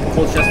scenery at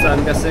Colchester,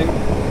 I'm guessing.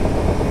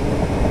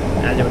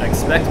 As you would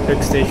expect,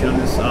 big station on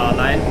this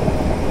line.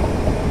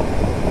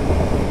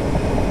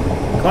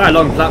 Quite a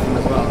long platform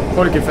as well.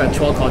 Probably could fit a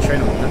 12-car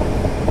train on that.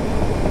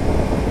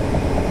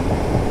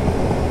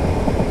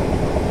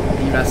 I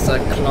believe that's a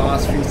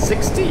class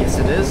 360, yes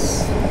it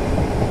is.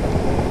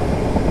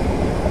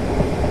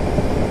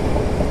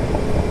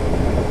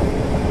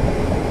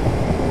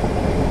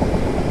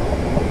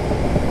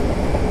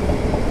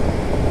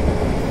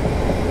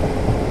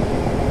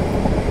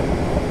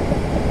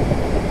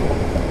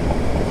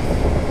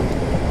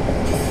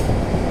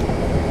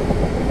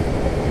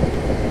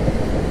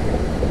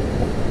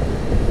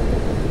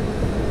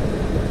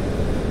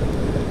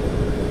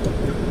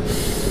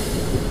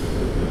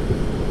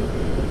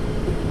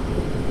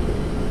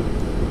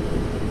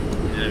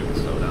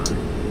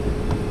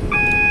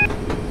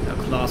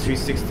 Class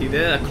 360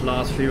 there, a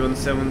class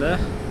 317 there.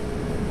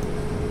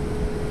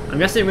 I'm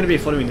guessing I'm going to be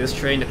following this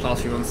train, the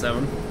class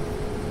 317.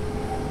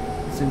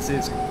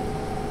 Since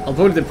I'll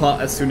probably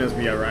depart as soon as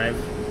we arrive.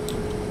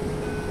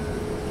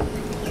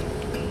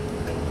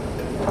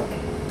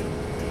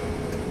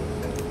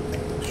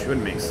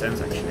 Should make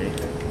sense actually.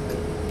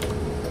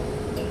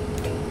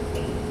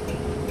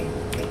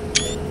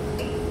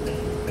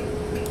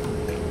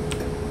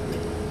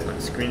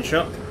 Nice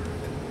screenshot.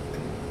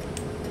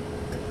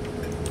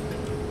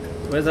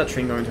 Where's that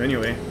train going to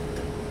anyway?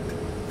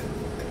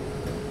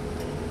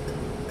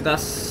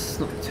 That's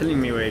not telling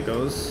me where it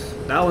goes.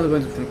 That one's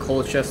going from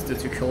Colchester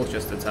to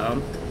Colchester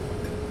town.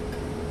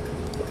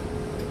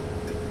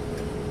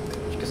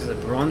 This is a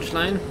branch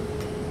line.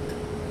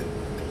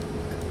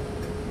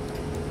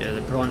 Yeah,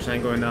 the branch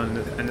line going down,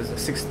 and there's a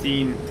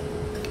 16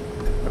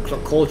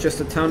 o'clock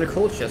Colchester town to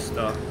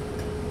Colchester.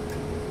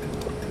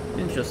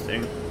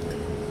 Interesting.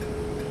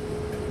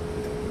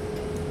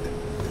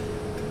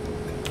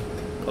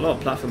 A lot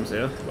of platforms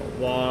here.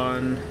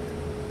 Got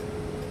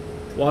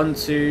 1,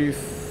 2,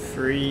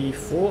 3,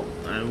 4,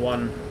 and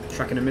 1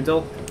 track in the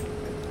middle.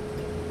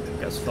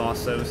 Gets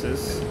fast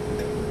services.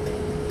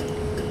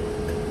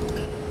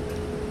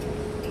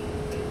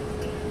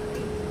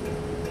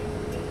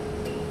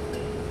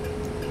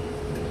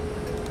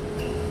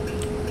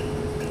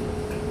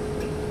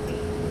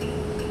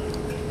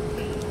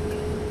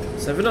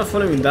 So if we're not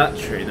following that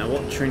train, now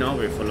what train are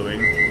we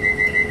following?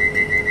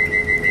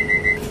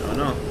 I don't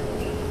know.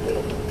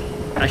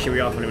 Actually, we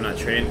are following that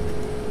train.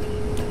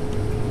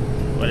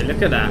 Well,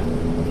 look at that.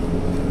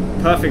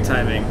 Perfect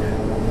timing.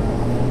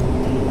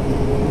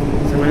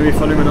 So we're going to be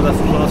following another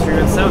class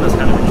 317. That's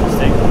kind of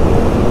interesting.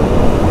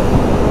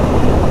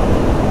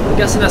 I'm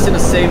guessing that's in the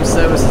same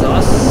service as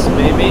us,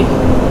 maybe.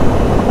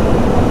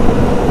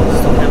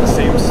 Stopping at the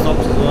same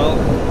stops as well.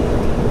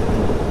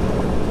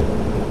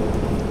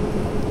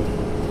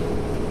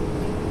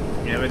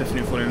 Yeah, we're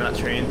definitely following that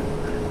train.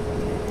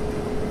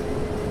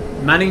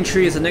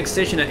 Manningtree is the next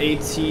station at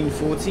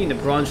 1814, the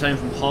branch line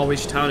from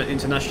Harwich Town and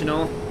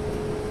International.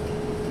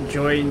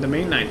 Join the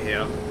main line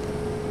here.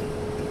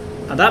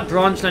 Now that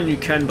branch line you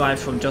can buy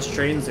from Just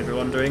Trains if you're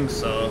wondering,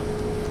 so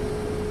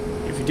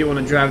if you do want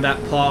to drive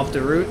that part of the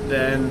route,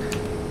 then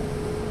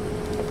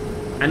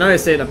I know they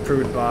say it's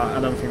approved, but I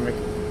don't think we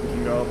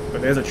can go.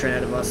 But there's a train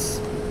ahead of us.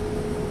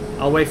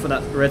 I'll wait for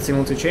that red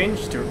signal to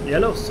change to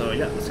yellow, so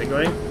yeah, let's get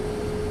going.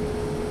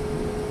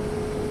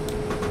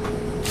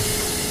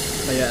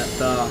 But yeah,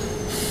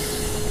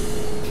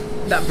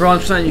 that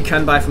branch line you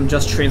can buy from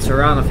Just Trains for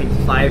around, I think,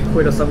 £5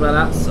 or something like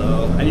that.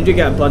 So, and you do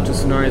get a bunch of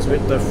scenarios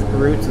with the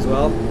route as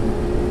well.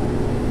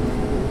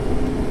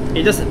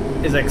 It just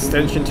is an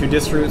extension to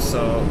this route,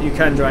 so you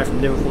can drive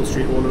from Liverpool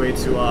Street all the way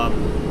to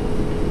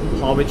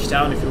Harwich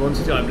Town if you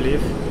wanted to, I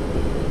believe.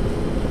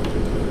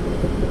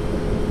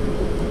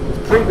 It's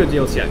a pretty good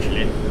DLC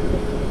actually.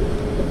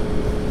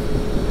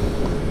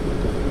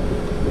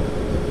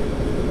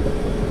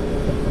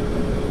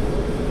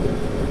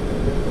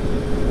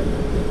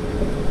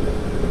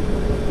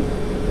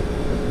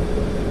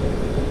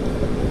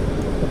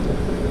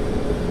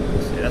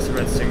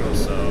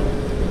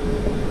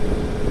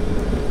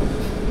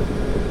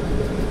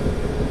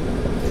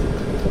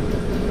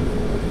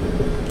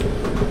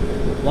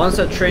 Once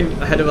that train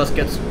ahead of us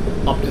gets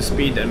up to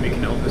speed, then we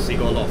can obviously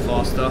go a lot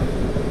faster.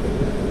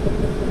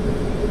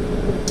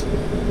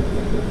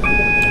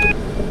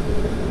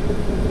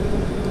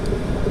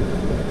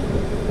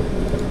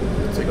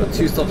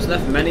 2 stops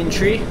left.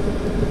 Manningtree,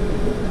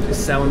 which is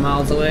 7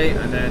 miles away,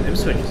 and then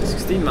Ipswich, which is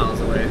 16 miles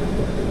away.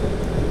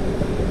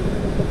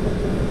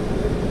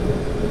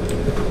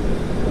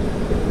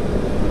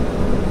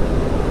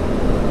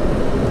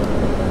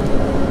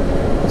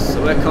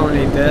 So we're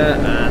currently there,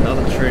 and the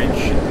other train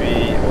should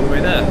be all the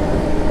way there.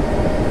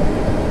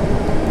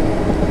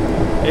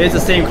 It is the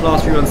same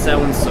class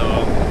 317,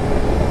 so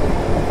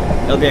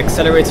they'll be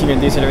accelerating and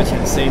decelerating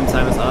at the same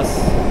time as us.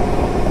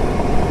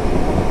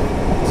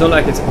 It's not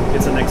like it's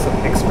an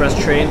express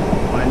train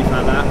or anything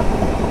like that.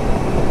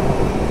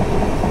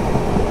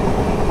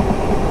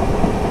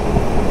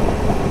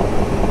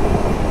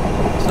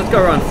 So let's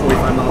go around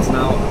 45 miles an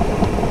hour.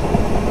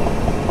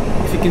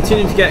 If we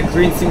continue to get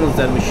green signals,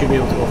 then we should be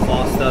able to go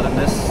faster than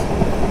this.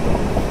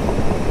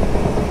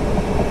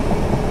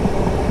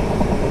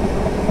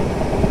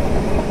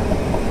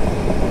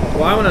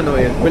 What I want to know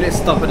is, will it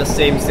stop at the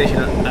same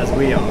station as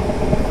we are?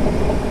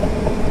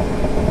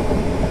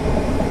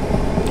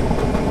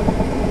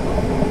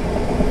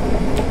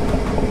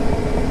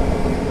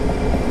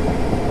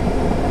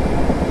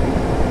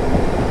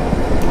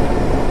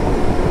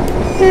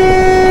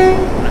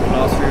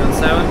 Class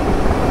 317.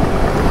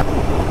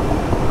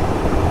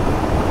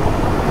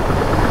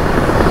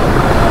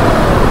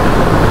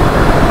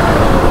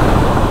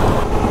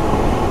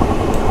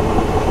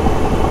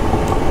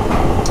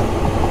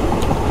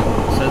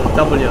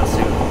 W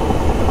signal.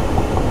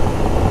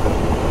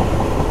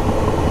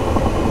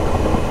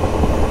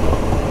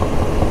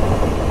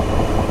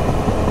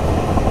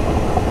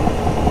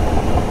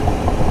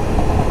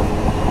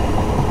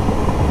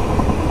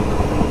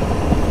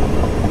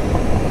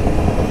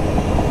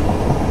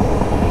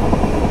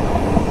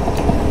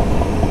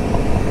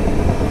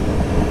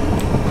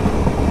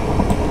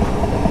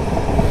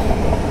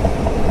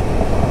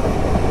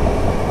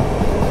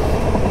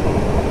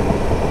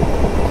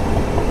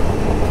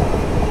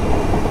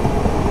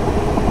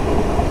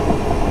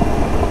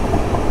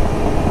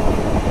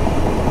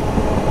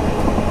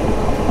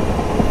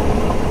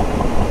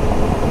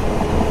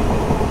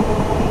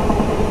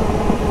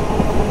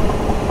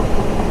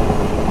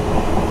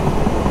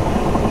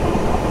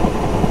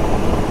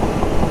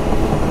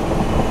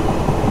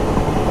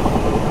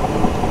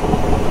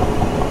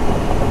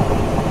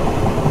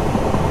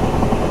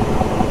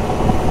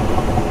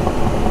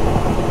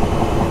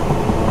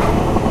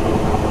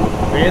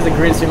 Here's a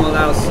green signal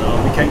now, so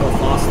we can go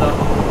faster.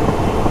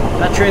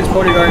 That train's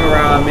probably going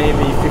around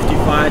maybe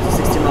 55 to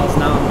 60 miles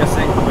an hour, I'm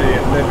guessing, maybe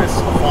a little bit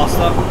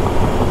faster.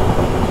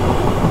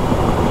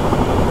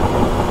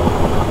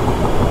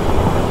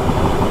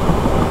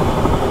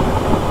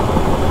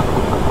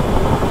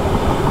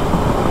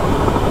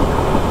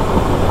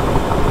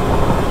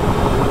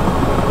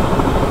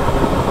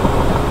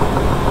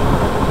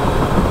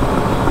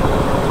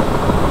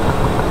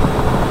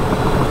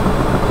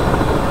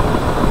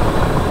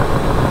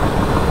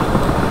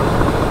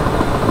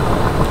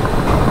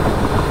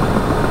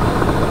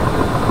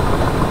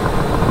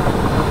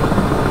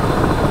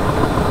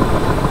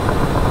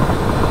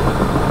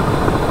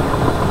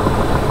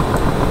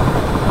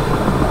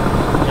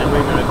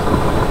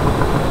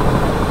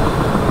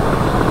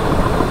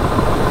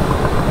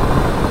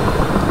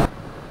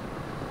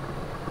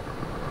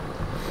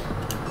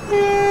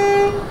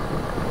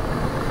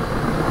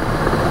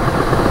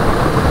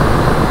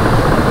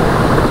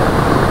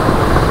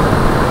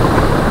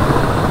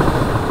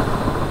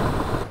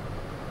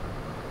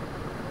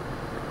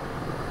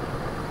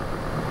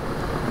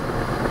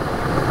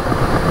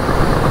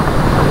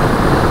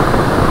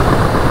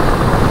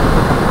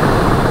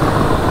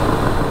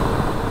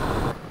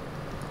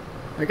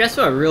 I guess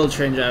for a real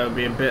train driver it would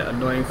be a bit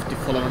annoying to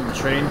follow on the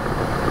train.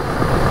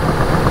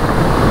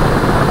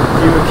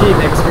 You will keep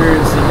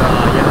experiencing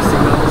yellow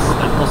signals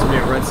and possibly a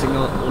red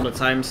signal all the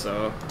time,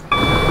 so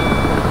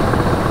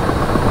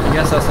I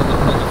guess that's not the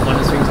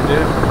funnest thing to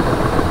do.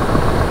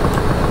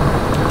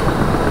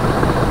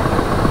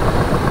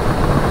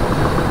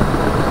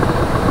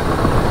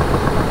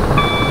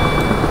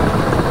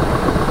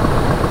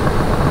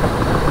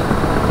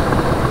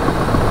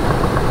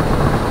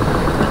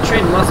 The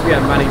train must be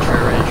at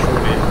Manningtree already, surely.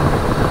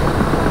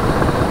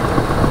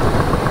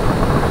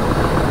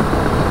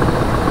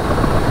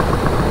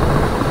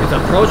 It's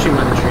approaching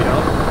Manningtree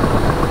though.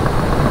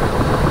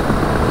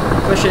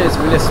 The question is,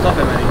 will it stop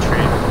at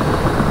Manningtree?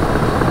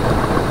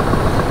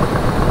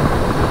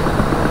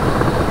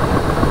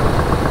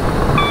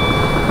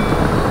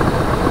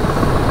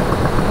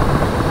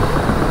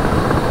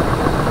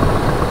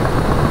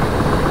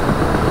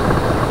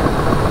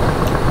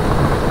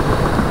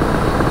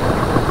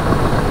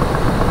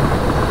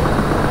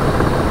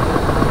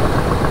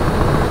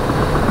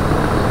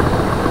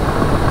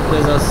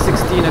 There's a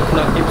 16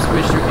 o'clock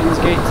Ipswich to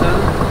Ingatestone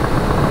turn.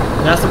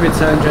 That's the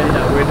return journey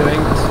that we're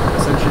doing,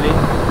 essentially.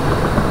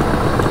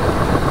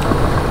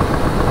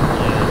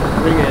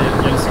 Yeah, we're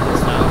getting yellow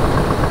signals now.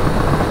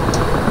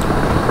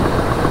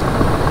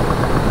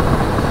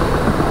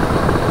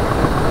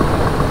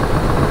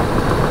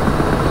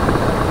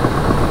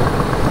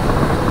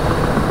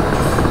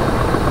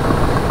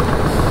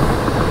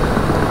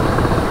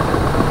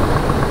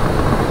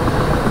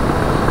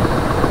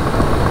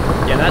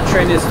 That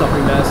train is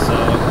stopping there, so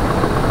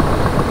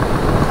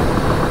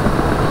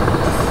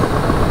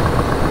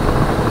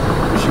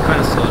we should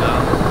kind of slow down.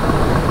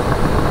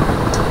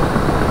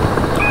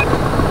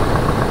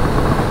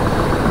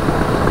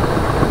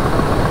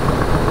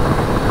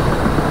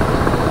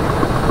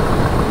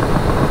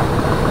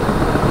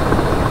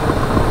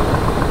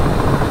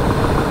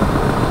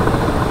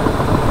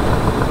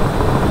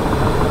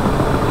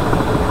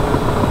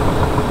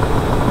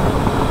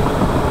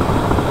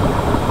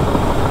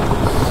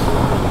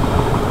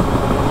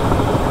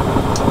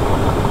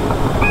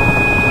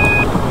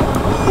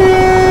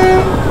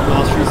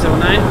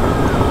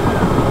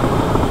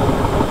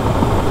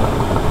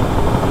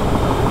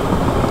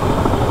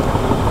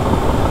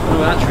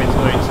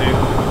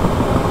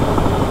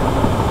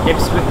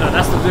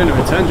 Doing a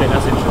return train,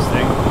 that's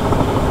interesting.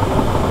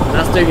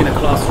 That's doing in a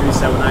class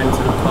 379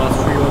 instead of class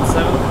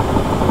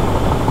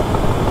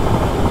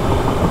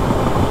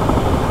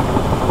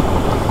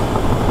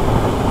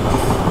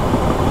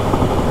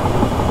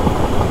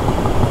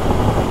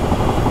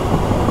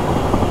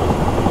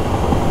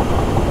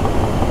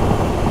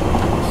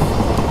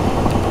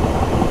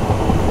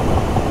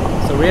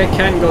So we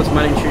can go to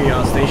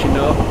Manningtree station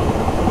though.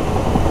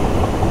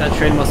 That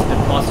train must have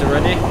departed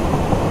already.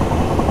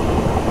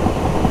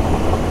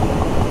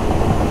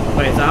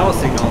 Wait, it's our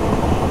signal.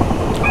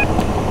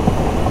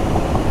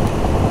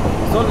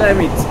 It's not letting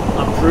me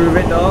approve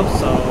it though,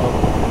 so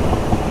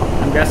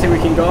I'm guessing we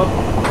can go.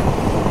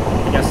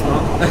 I guess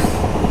not.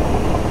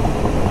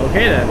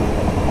 Okay then.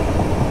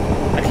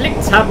 I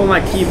clicked tab on my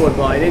keyboard,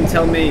 but it didn't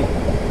tell me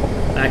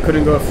that I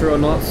couldn't go through or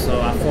not,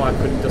 so I thought I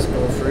couldn't just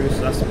go through,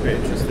 so that's a bit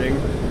interesting.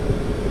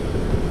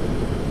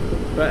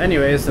 But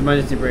anyways, the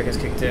emergency brake has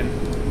kicked in.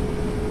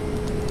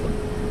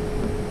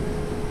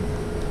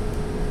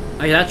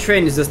 Oh yeah, that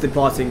train is just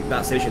departing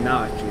that station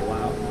now actually,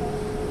 wow.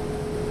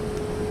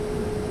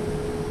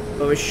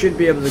 But we should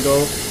be able to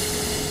go.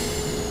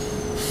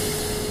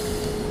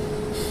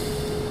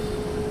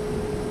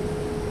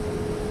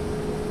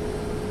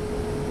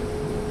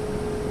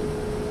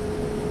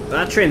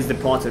 That train's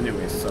departed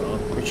anyway, so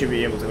we should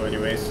be able to go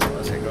anyway, so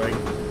let's get going.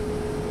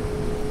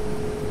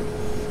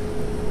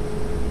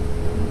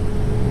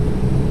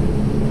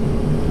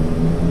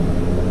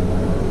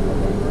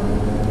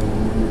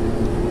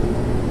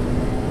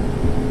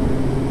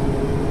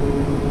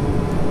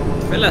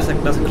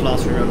 That's a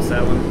class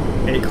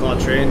 317, 8-car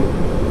train.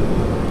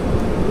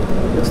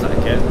 Looks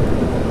like it.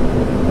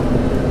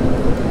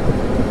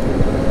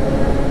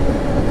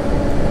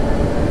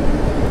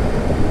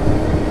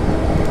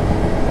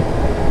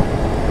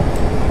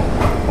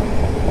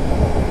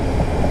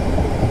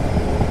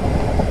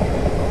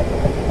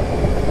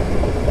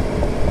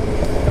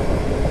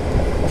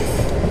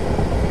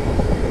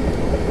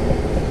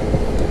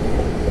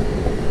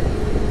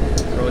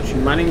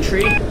 Approaching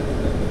Manningtree.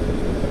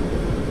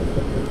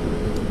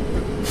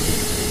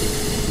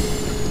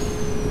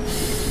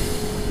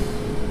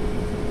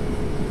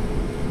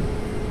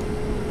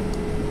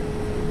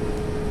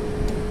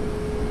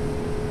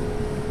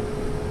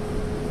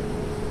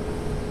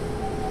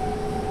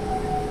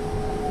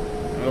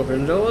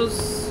 Open doors.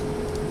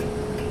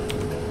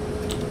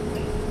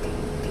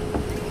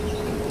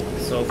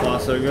 So far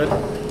so good.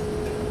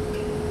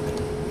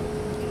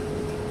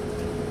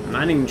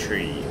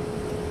 Manningtree.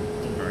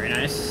 Very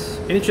nice.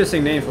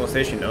 Interesting name for a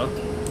station though.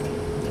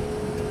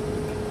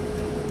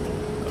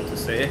 Got to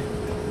say.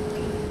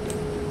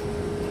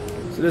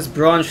 So this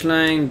branch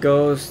line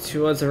goes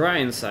towards the right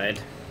hand side.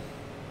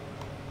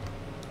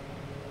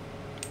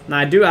 Now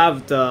I do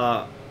have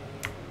the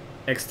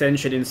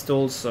extension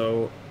installed,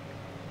 so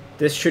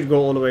this should go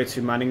all the way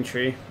to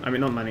Manningtree. I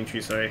mean, not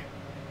Manningtree, sorry.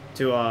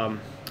 To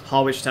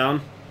Harwich Town.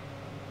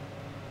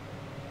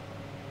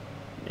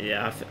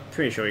 Yeah, I'm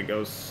pretty sure it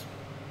goes.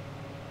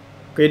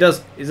 Okay, it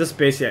does. Is this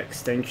basically an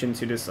extension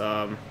to this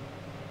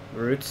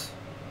route?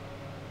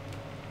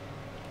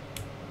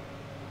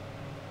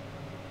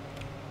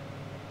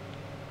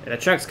 Yeah, the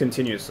tracks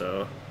continue,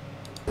 so.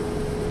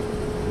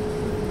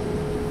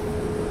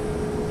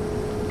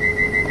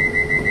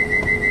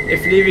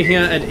 If leaving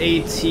here at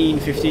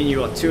 18:15,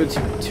 you are 2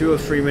 or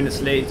 3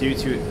 minutes late due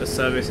to a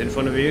service in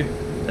front of you.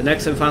 The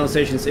next and final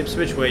station is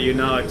Ipswich, where you're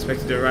now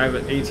expected to arrive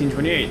at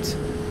 18:28.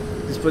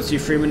 This puts you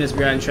 3 minutes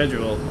behind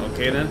schedule.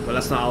 Okay then, but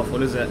that's not our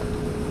fault, is it?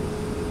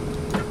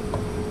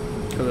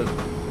 Because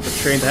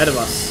the train's ahead of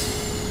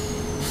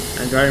us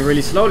and driving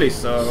really slowly,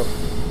 so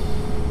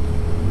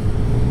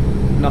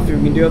nothing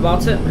we can do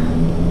about it.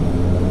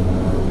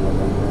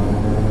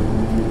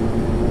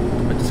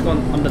 We're just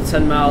gone under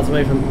 10 miles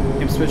away from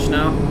Ipswich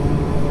now.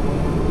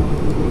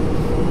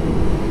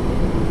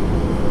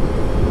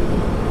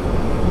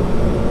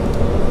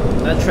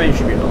 That train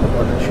should be long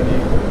gone actually.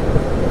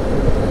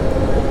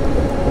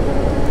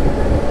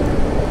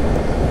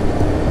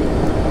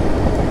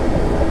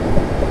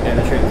 Yeah,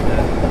 the train's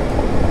there.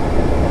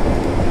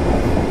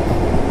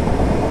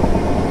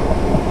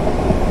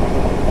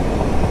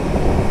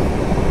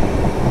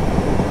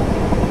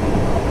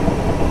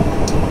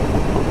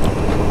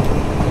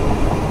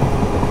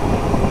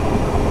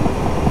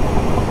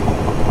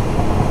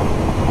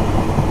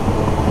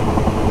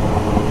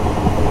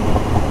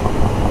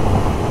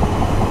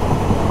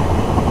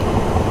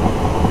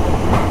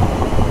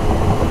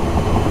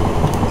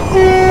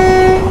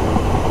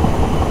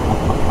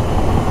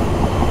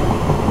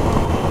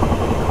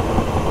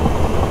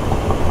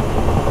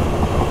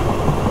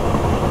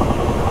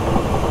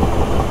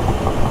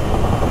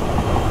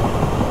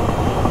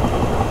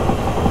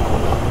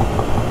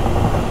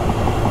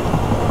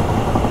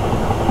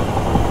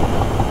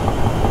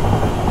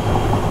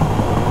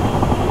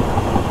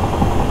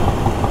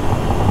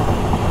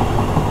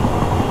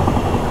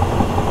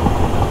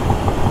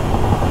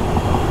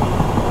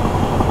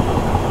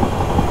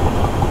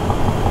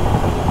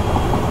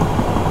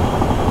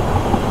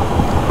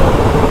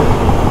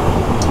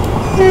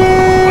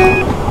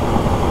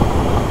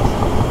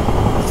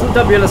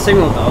 still double yellow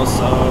signal though,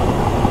 so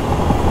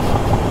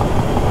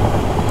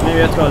maybe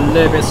I have to go a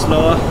little bit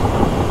slower.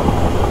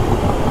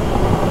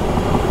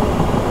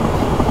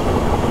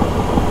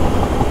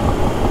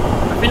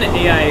 I think the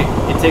AI,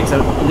 it takes a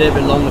little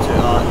bit longer to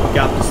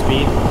get up to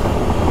speed.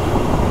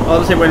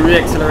 Obviously when we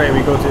accelerate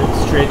we go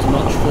to straight to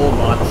notch 4,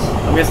 but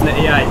I'm guessing the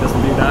AI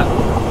doesn't do that.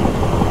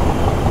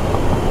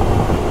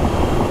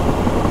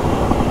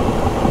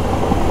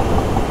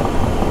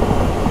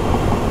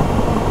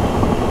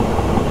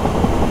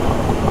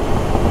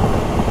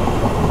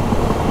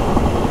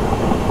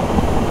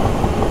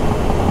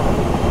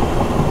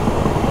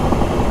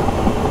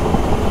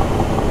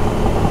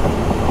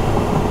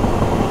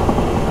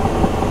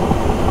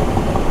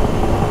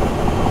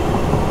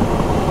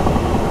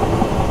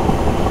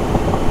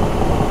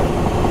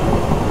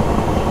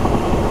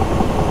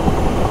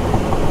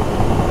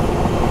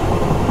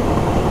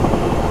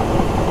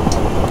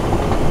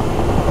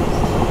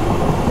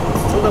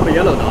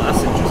 Yellow though,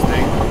 that's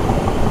interesting.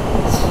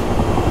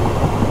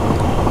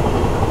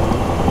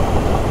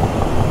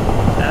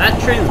 Now that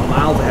train's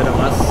miles ahead of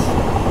us.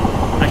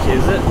 Actually,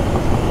 is it?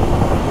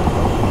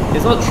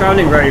 It's not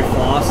traveling very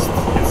fast,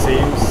 it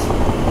seems.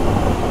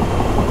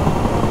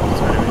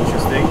 It's kind of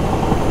interesting.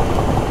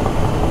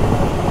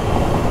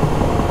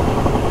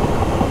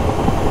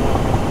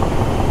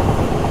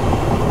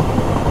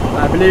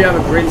 I believe you have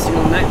a green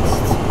signal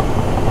next.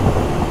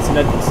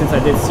 Since I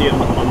did see it on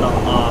the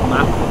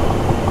map.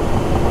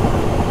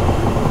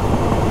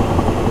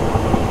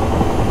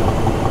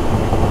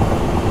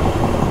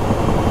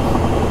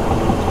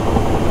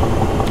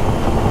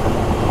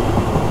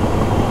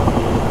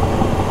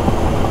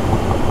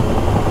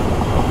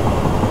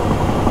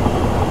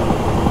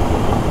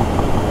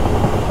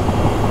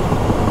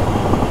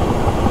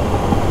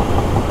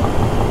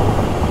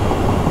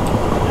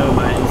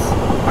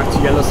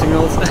 Yellow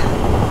signals.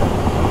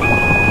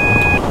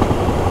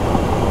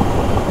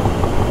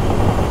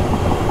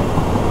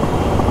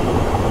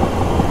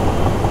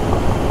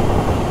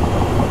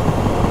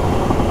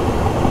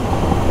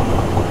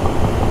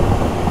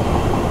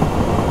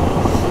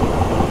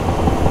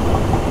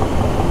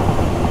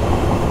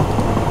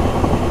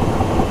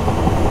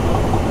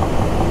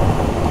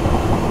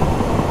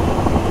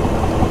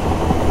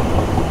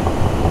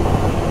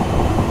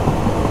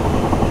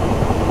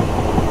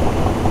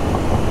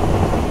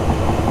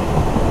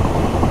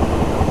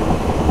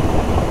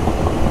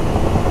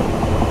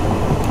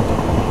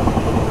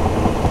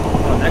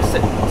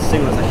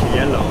 Signal is actually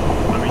yellow.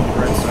 I mean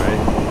red, sorry.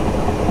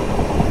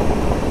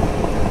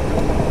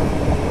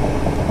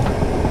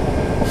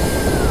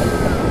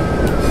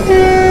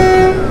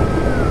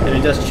 And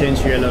it does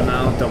change to yellow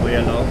now, double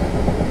yellow.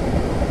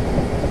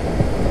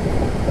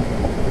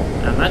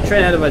 And that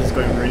train ahead of us is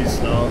going really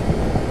slow.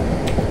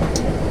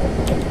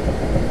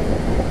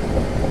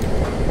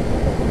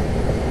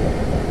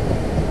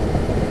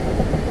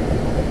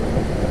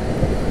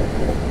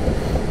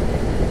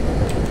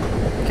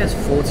 I guess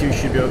 40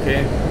 should be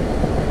okay.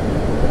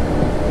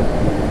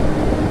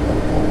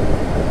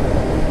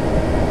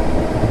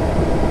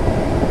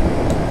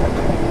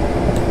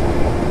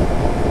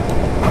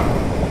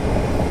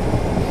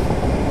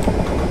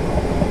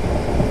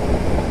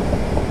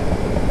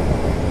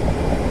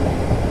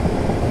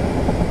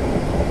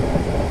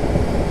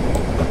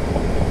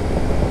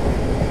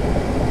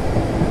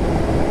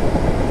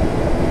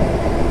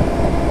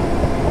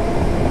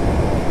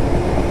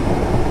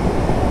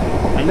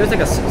 It looks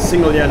like a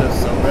single yellow,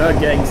 so we're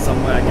getting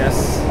somewhere, I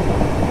guess.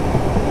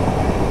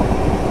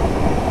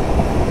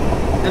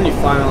 Only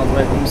 5 miles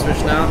away from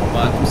Ipswich now,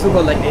 but we've still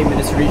got like 8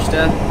 minutes to reach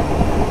there.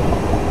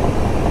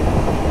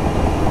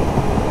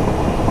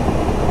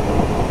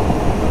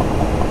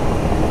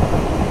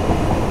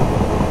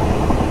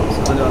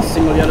 So under a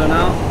single yellow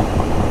now.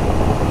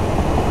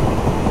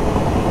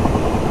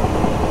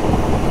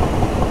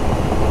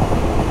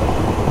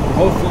 And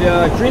hopefully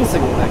a green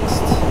signal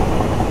next.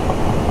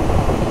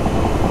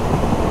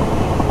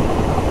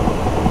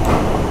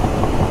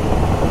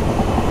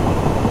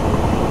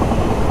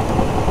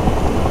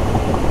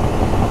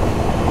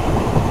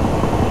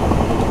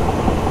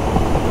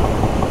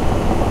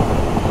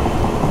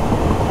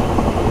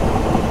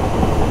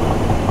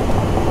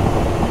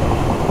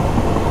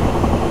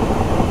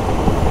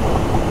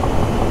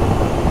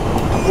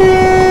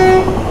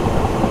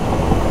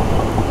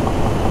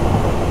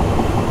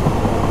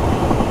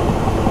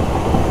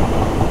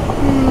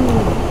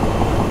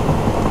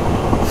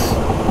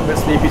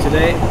 Sleepy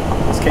today.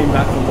 Just came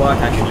back from work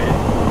actually.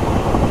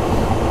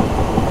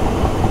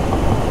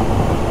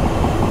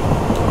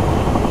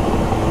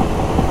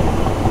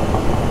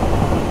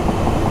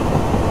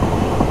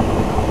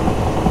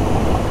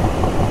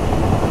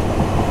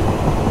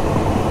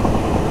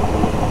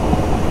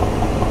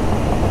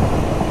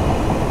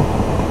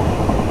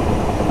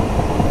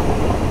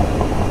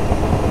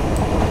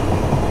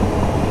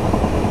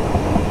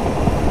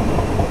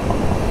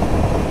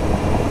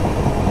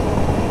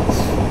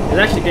 It's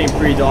actually getting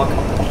pretty dark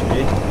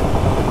actually.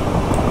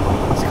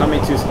 It's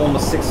coming to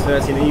almost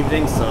 6:30 in the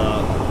evening,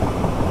 so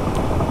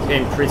it's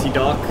getting pretty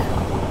dark.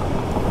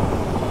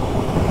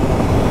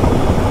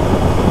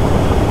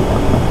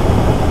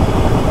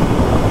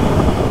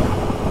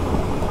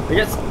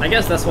 I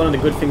guess that's one of the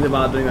good things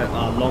about doing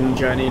a long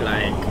journey.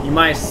 Like, you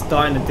might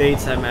start in the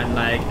daytime and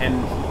like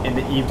end in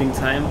the evening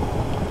time.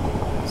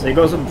 So it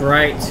goes from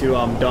bright to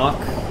dark,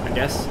 I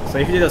guess. So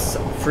if you did a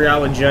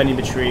 3-hour journey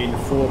between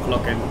 4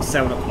 o'clock and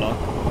 7 o'clock,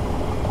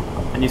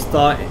 and you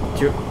start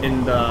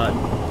in the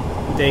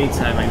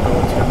daytime and go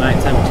to the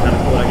nighttime, which is kind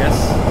of cool, I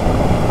guess.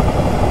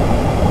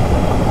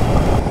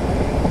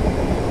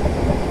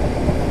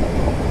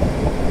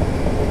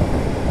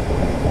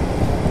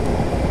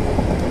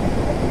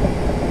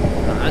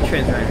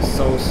 Train's running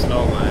so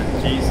slow, man.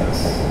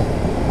 Jesus.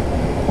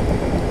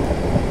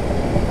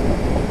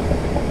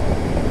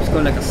 Just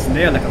going like a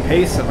snail, like a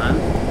pacer, man.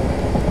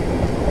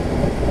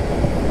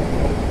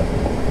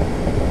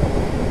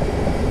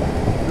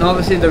 And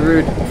obviously the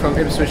route from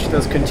Ipswich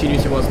does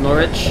continue towards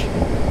Norwich.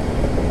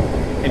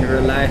 In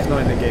real life,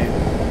 not in the game.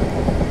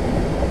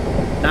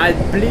 Now I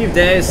believe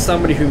there is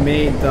somebody who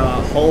made the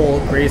whole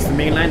Greater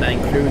Mainline that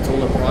includes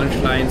all the branch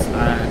lines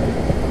and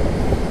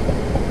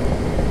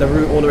the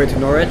route all the way to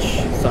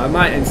Norwich, so I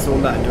might install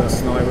that and do a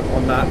scenario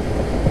on that.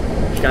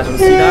 If you guys want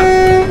to see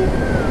that.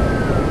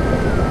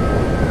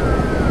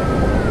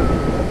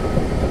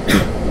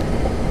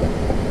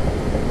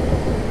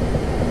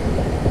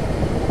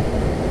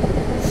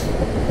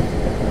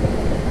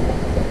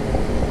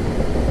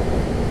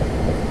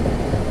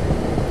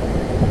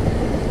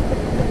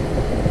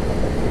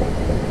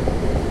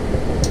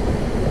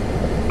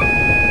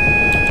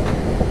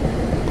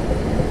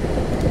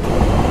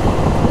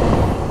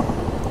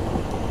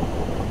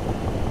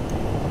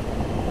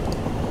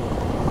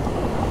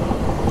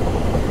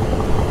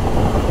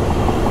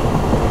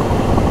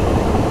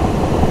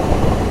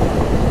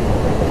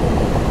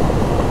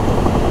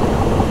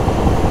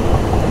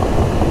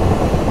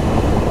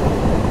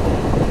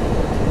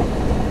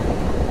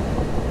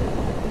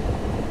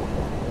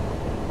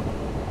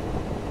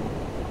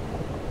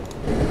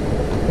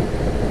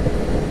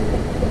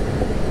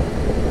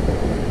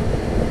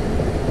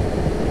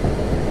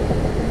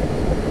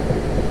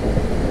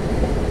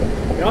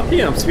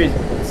 Picking up speed,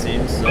 it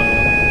seems, so...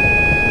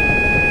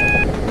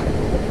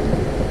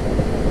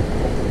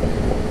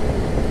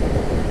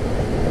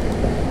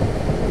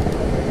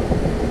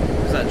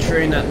 Is that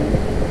train at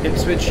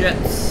Ipswich yet?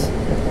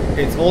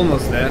 It's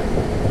almost there.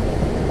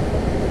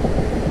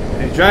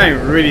 It's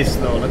driving really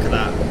slow, look at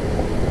that.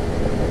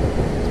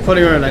 It's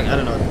probably going like, I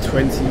don't know,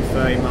 20,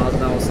 30 miles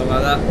an hour or something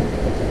like that.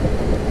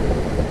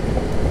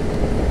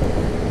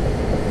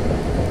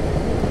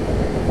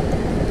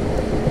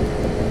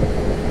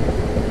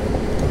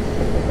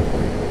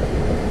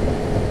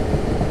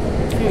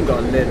 Got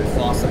a little bit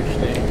fast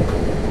actually.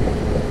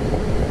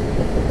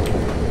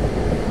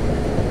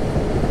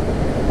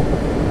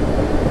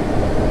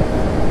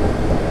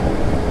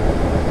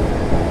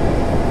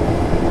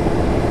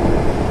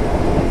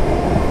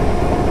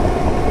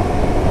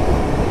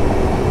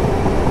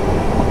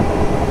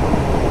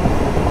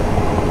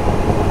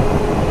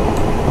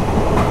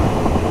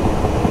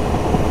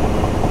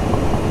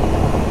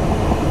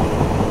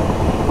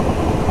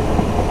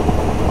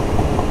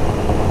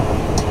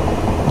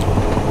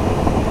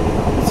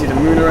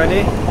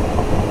 Already,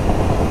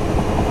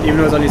 even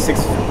though it's only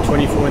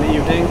 6:24 in the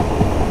evening.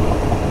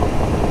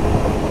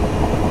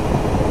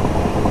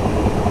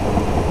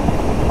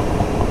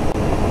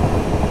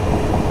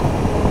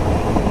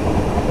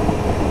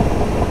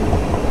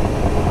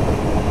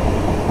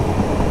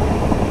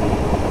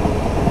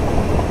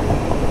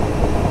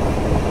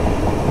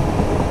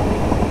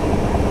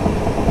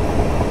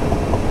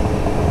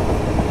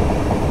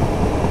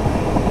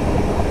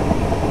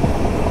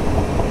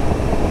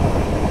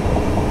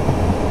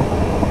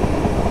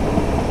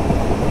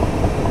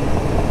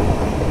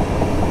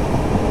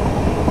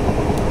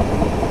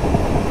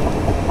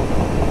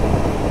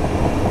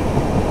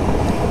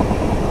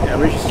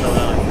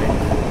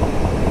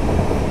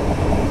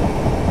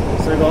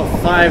 So we've got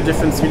 5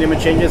 different speed limit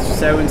changes: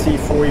 70,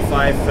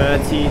 45,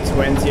 30,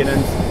 20, and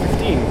then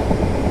 15.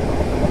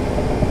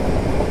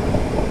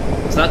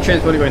 So that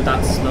train's probably going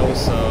that slow,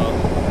 so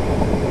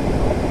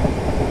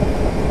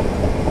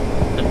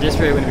at this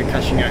rate we're going to be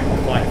catching it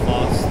quite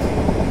fast,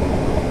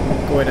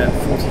 going at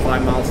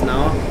 45 miles an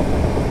hour.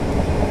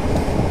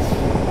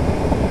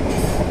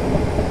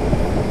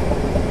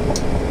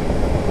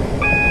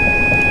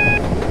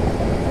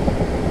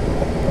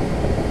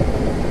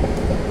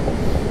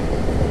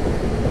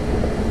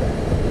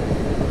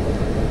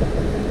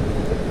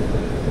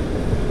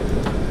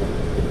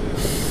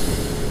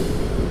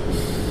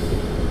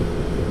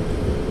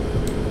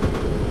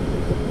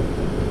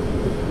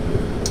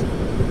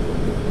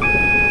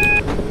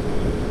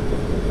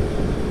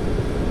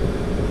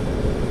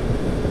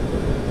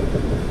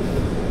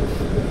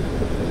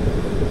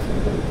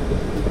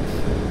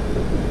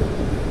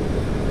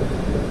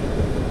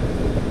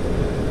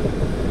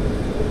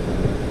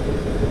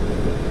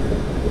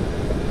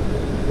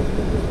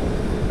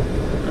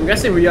 I'm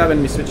guessing we are going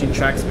to be switching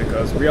tracks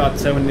because we are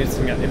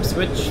terminating at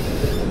Ipswich,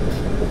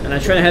 and the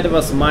train ahead of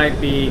us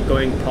might be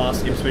going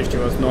past Ipswich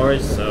towards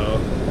Norwich, so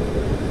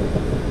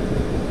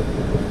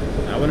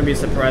I wouldn't be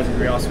surprised if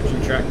we are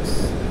switching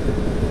tracks.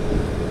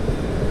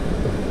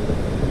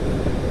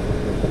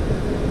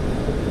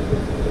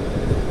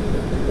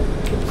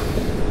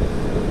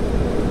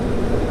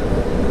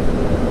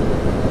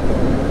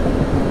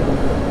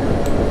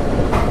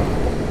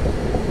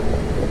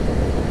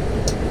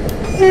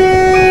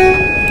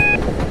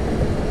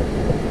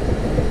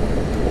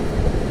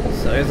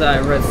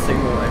 that red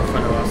signal in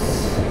front of us?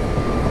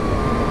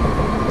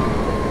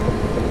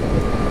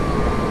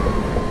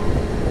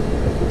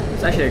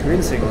 It's actually a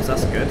green signal, so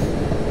that's good.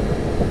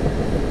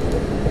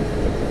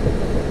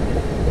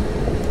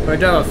 But I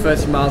do have a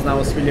 30 miles an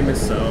hour speed limit,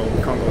 so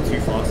we can't go too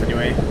fast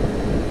anyway.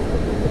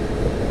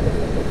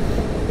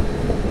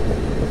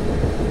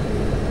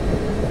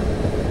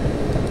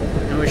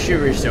 And we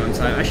should reach there on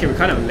time. Actually, we're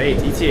kind of late.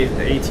 ETA is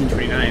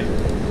 18:29.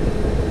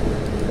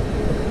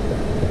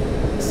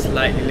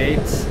 Slightly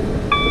late.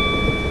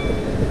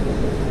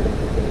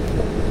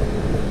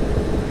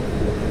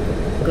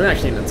 We're going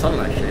actually in the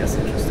tunnel, actually. That's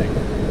interesting.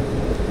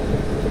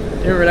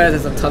 Didn't realize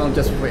there's a tunnel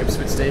just before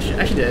Ipswich station.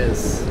 Actually, there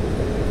is.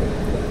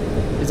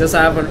 It's just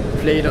I haven't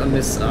played on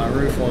this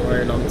route for a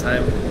very long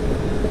time.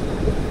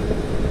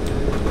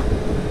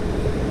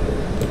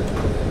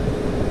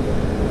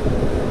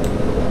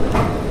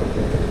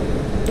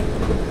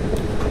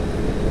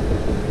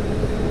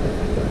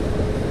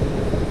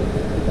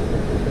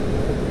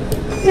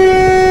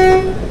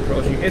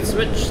 Approaching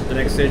Ipswich. The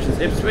next station is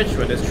Ipswich,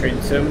 where this train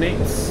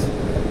terminates.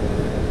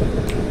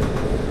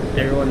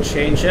 Everyone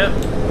change here.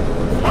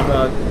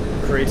 Other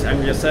Greater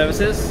Anglia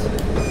services.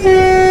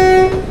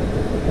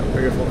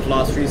 For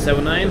class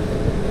 379.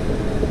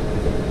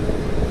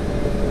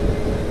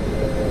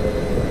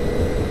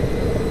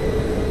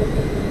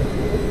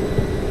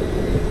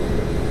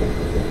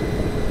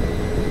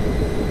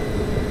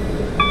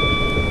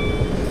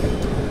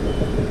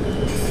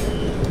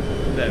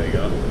 There we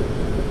go.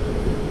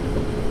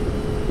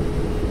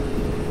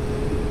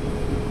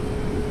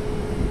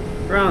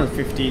 Around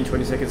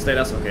 15-20 seconds late,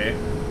 that's okay.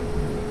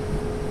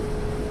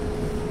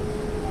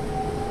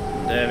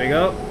 There we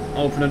go.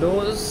 Open the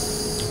doors.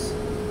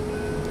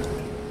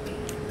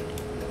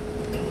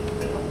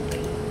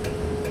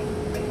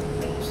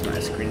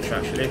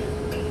 Actually,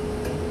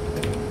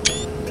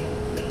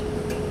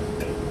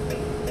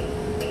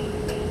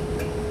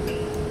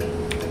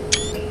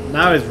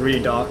 now it's really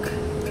dark.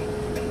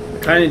 I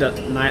kind of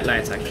need the night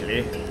lights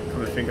actually,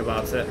 come to think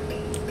about it.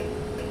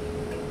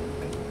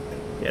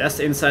 Yeah, that's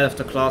the inside of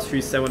the class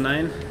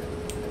 379.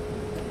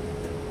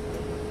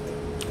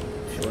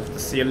 If you want to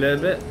see a little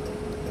bit,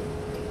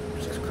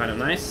 which is kind of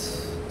nice.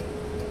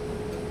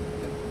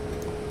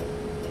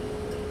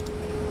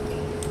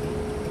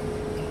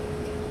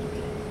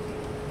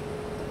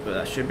 But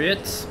that should be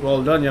it.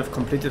 Well done, you have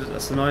completed the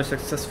scenario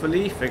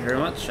successfully. Thank you very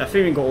much. I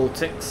think we got all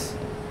ticks.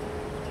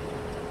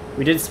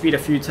 We did speed a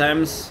few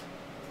times.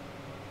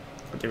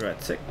 I'll give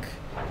it a tick.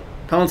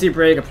 Penalty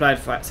brake applied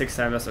 6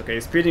 times, that's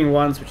okay. Speeding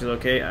once, which is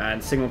okay,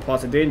 and signal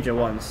pass of danger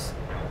once.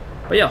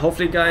 But yeah,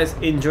 hopefully you guys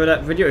enjoyed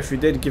that video. If you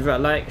did, give it a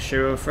like,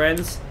 share it with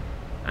friends,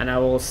 and I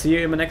will see you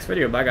in my next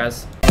video. Bye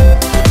guys.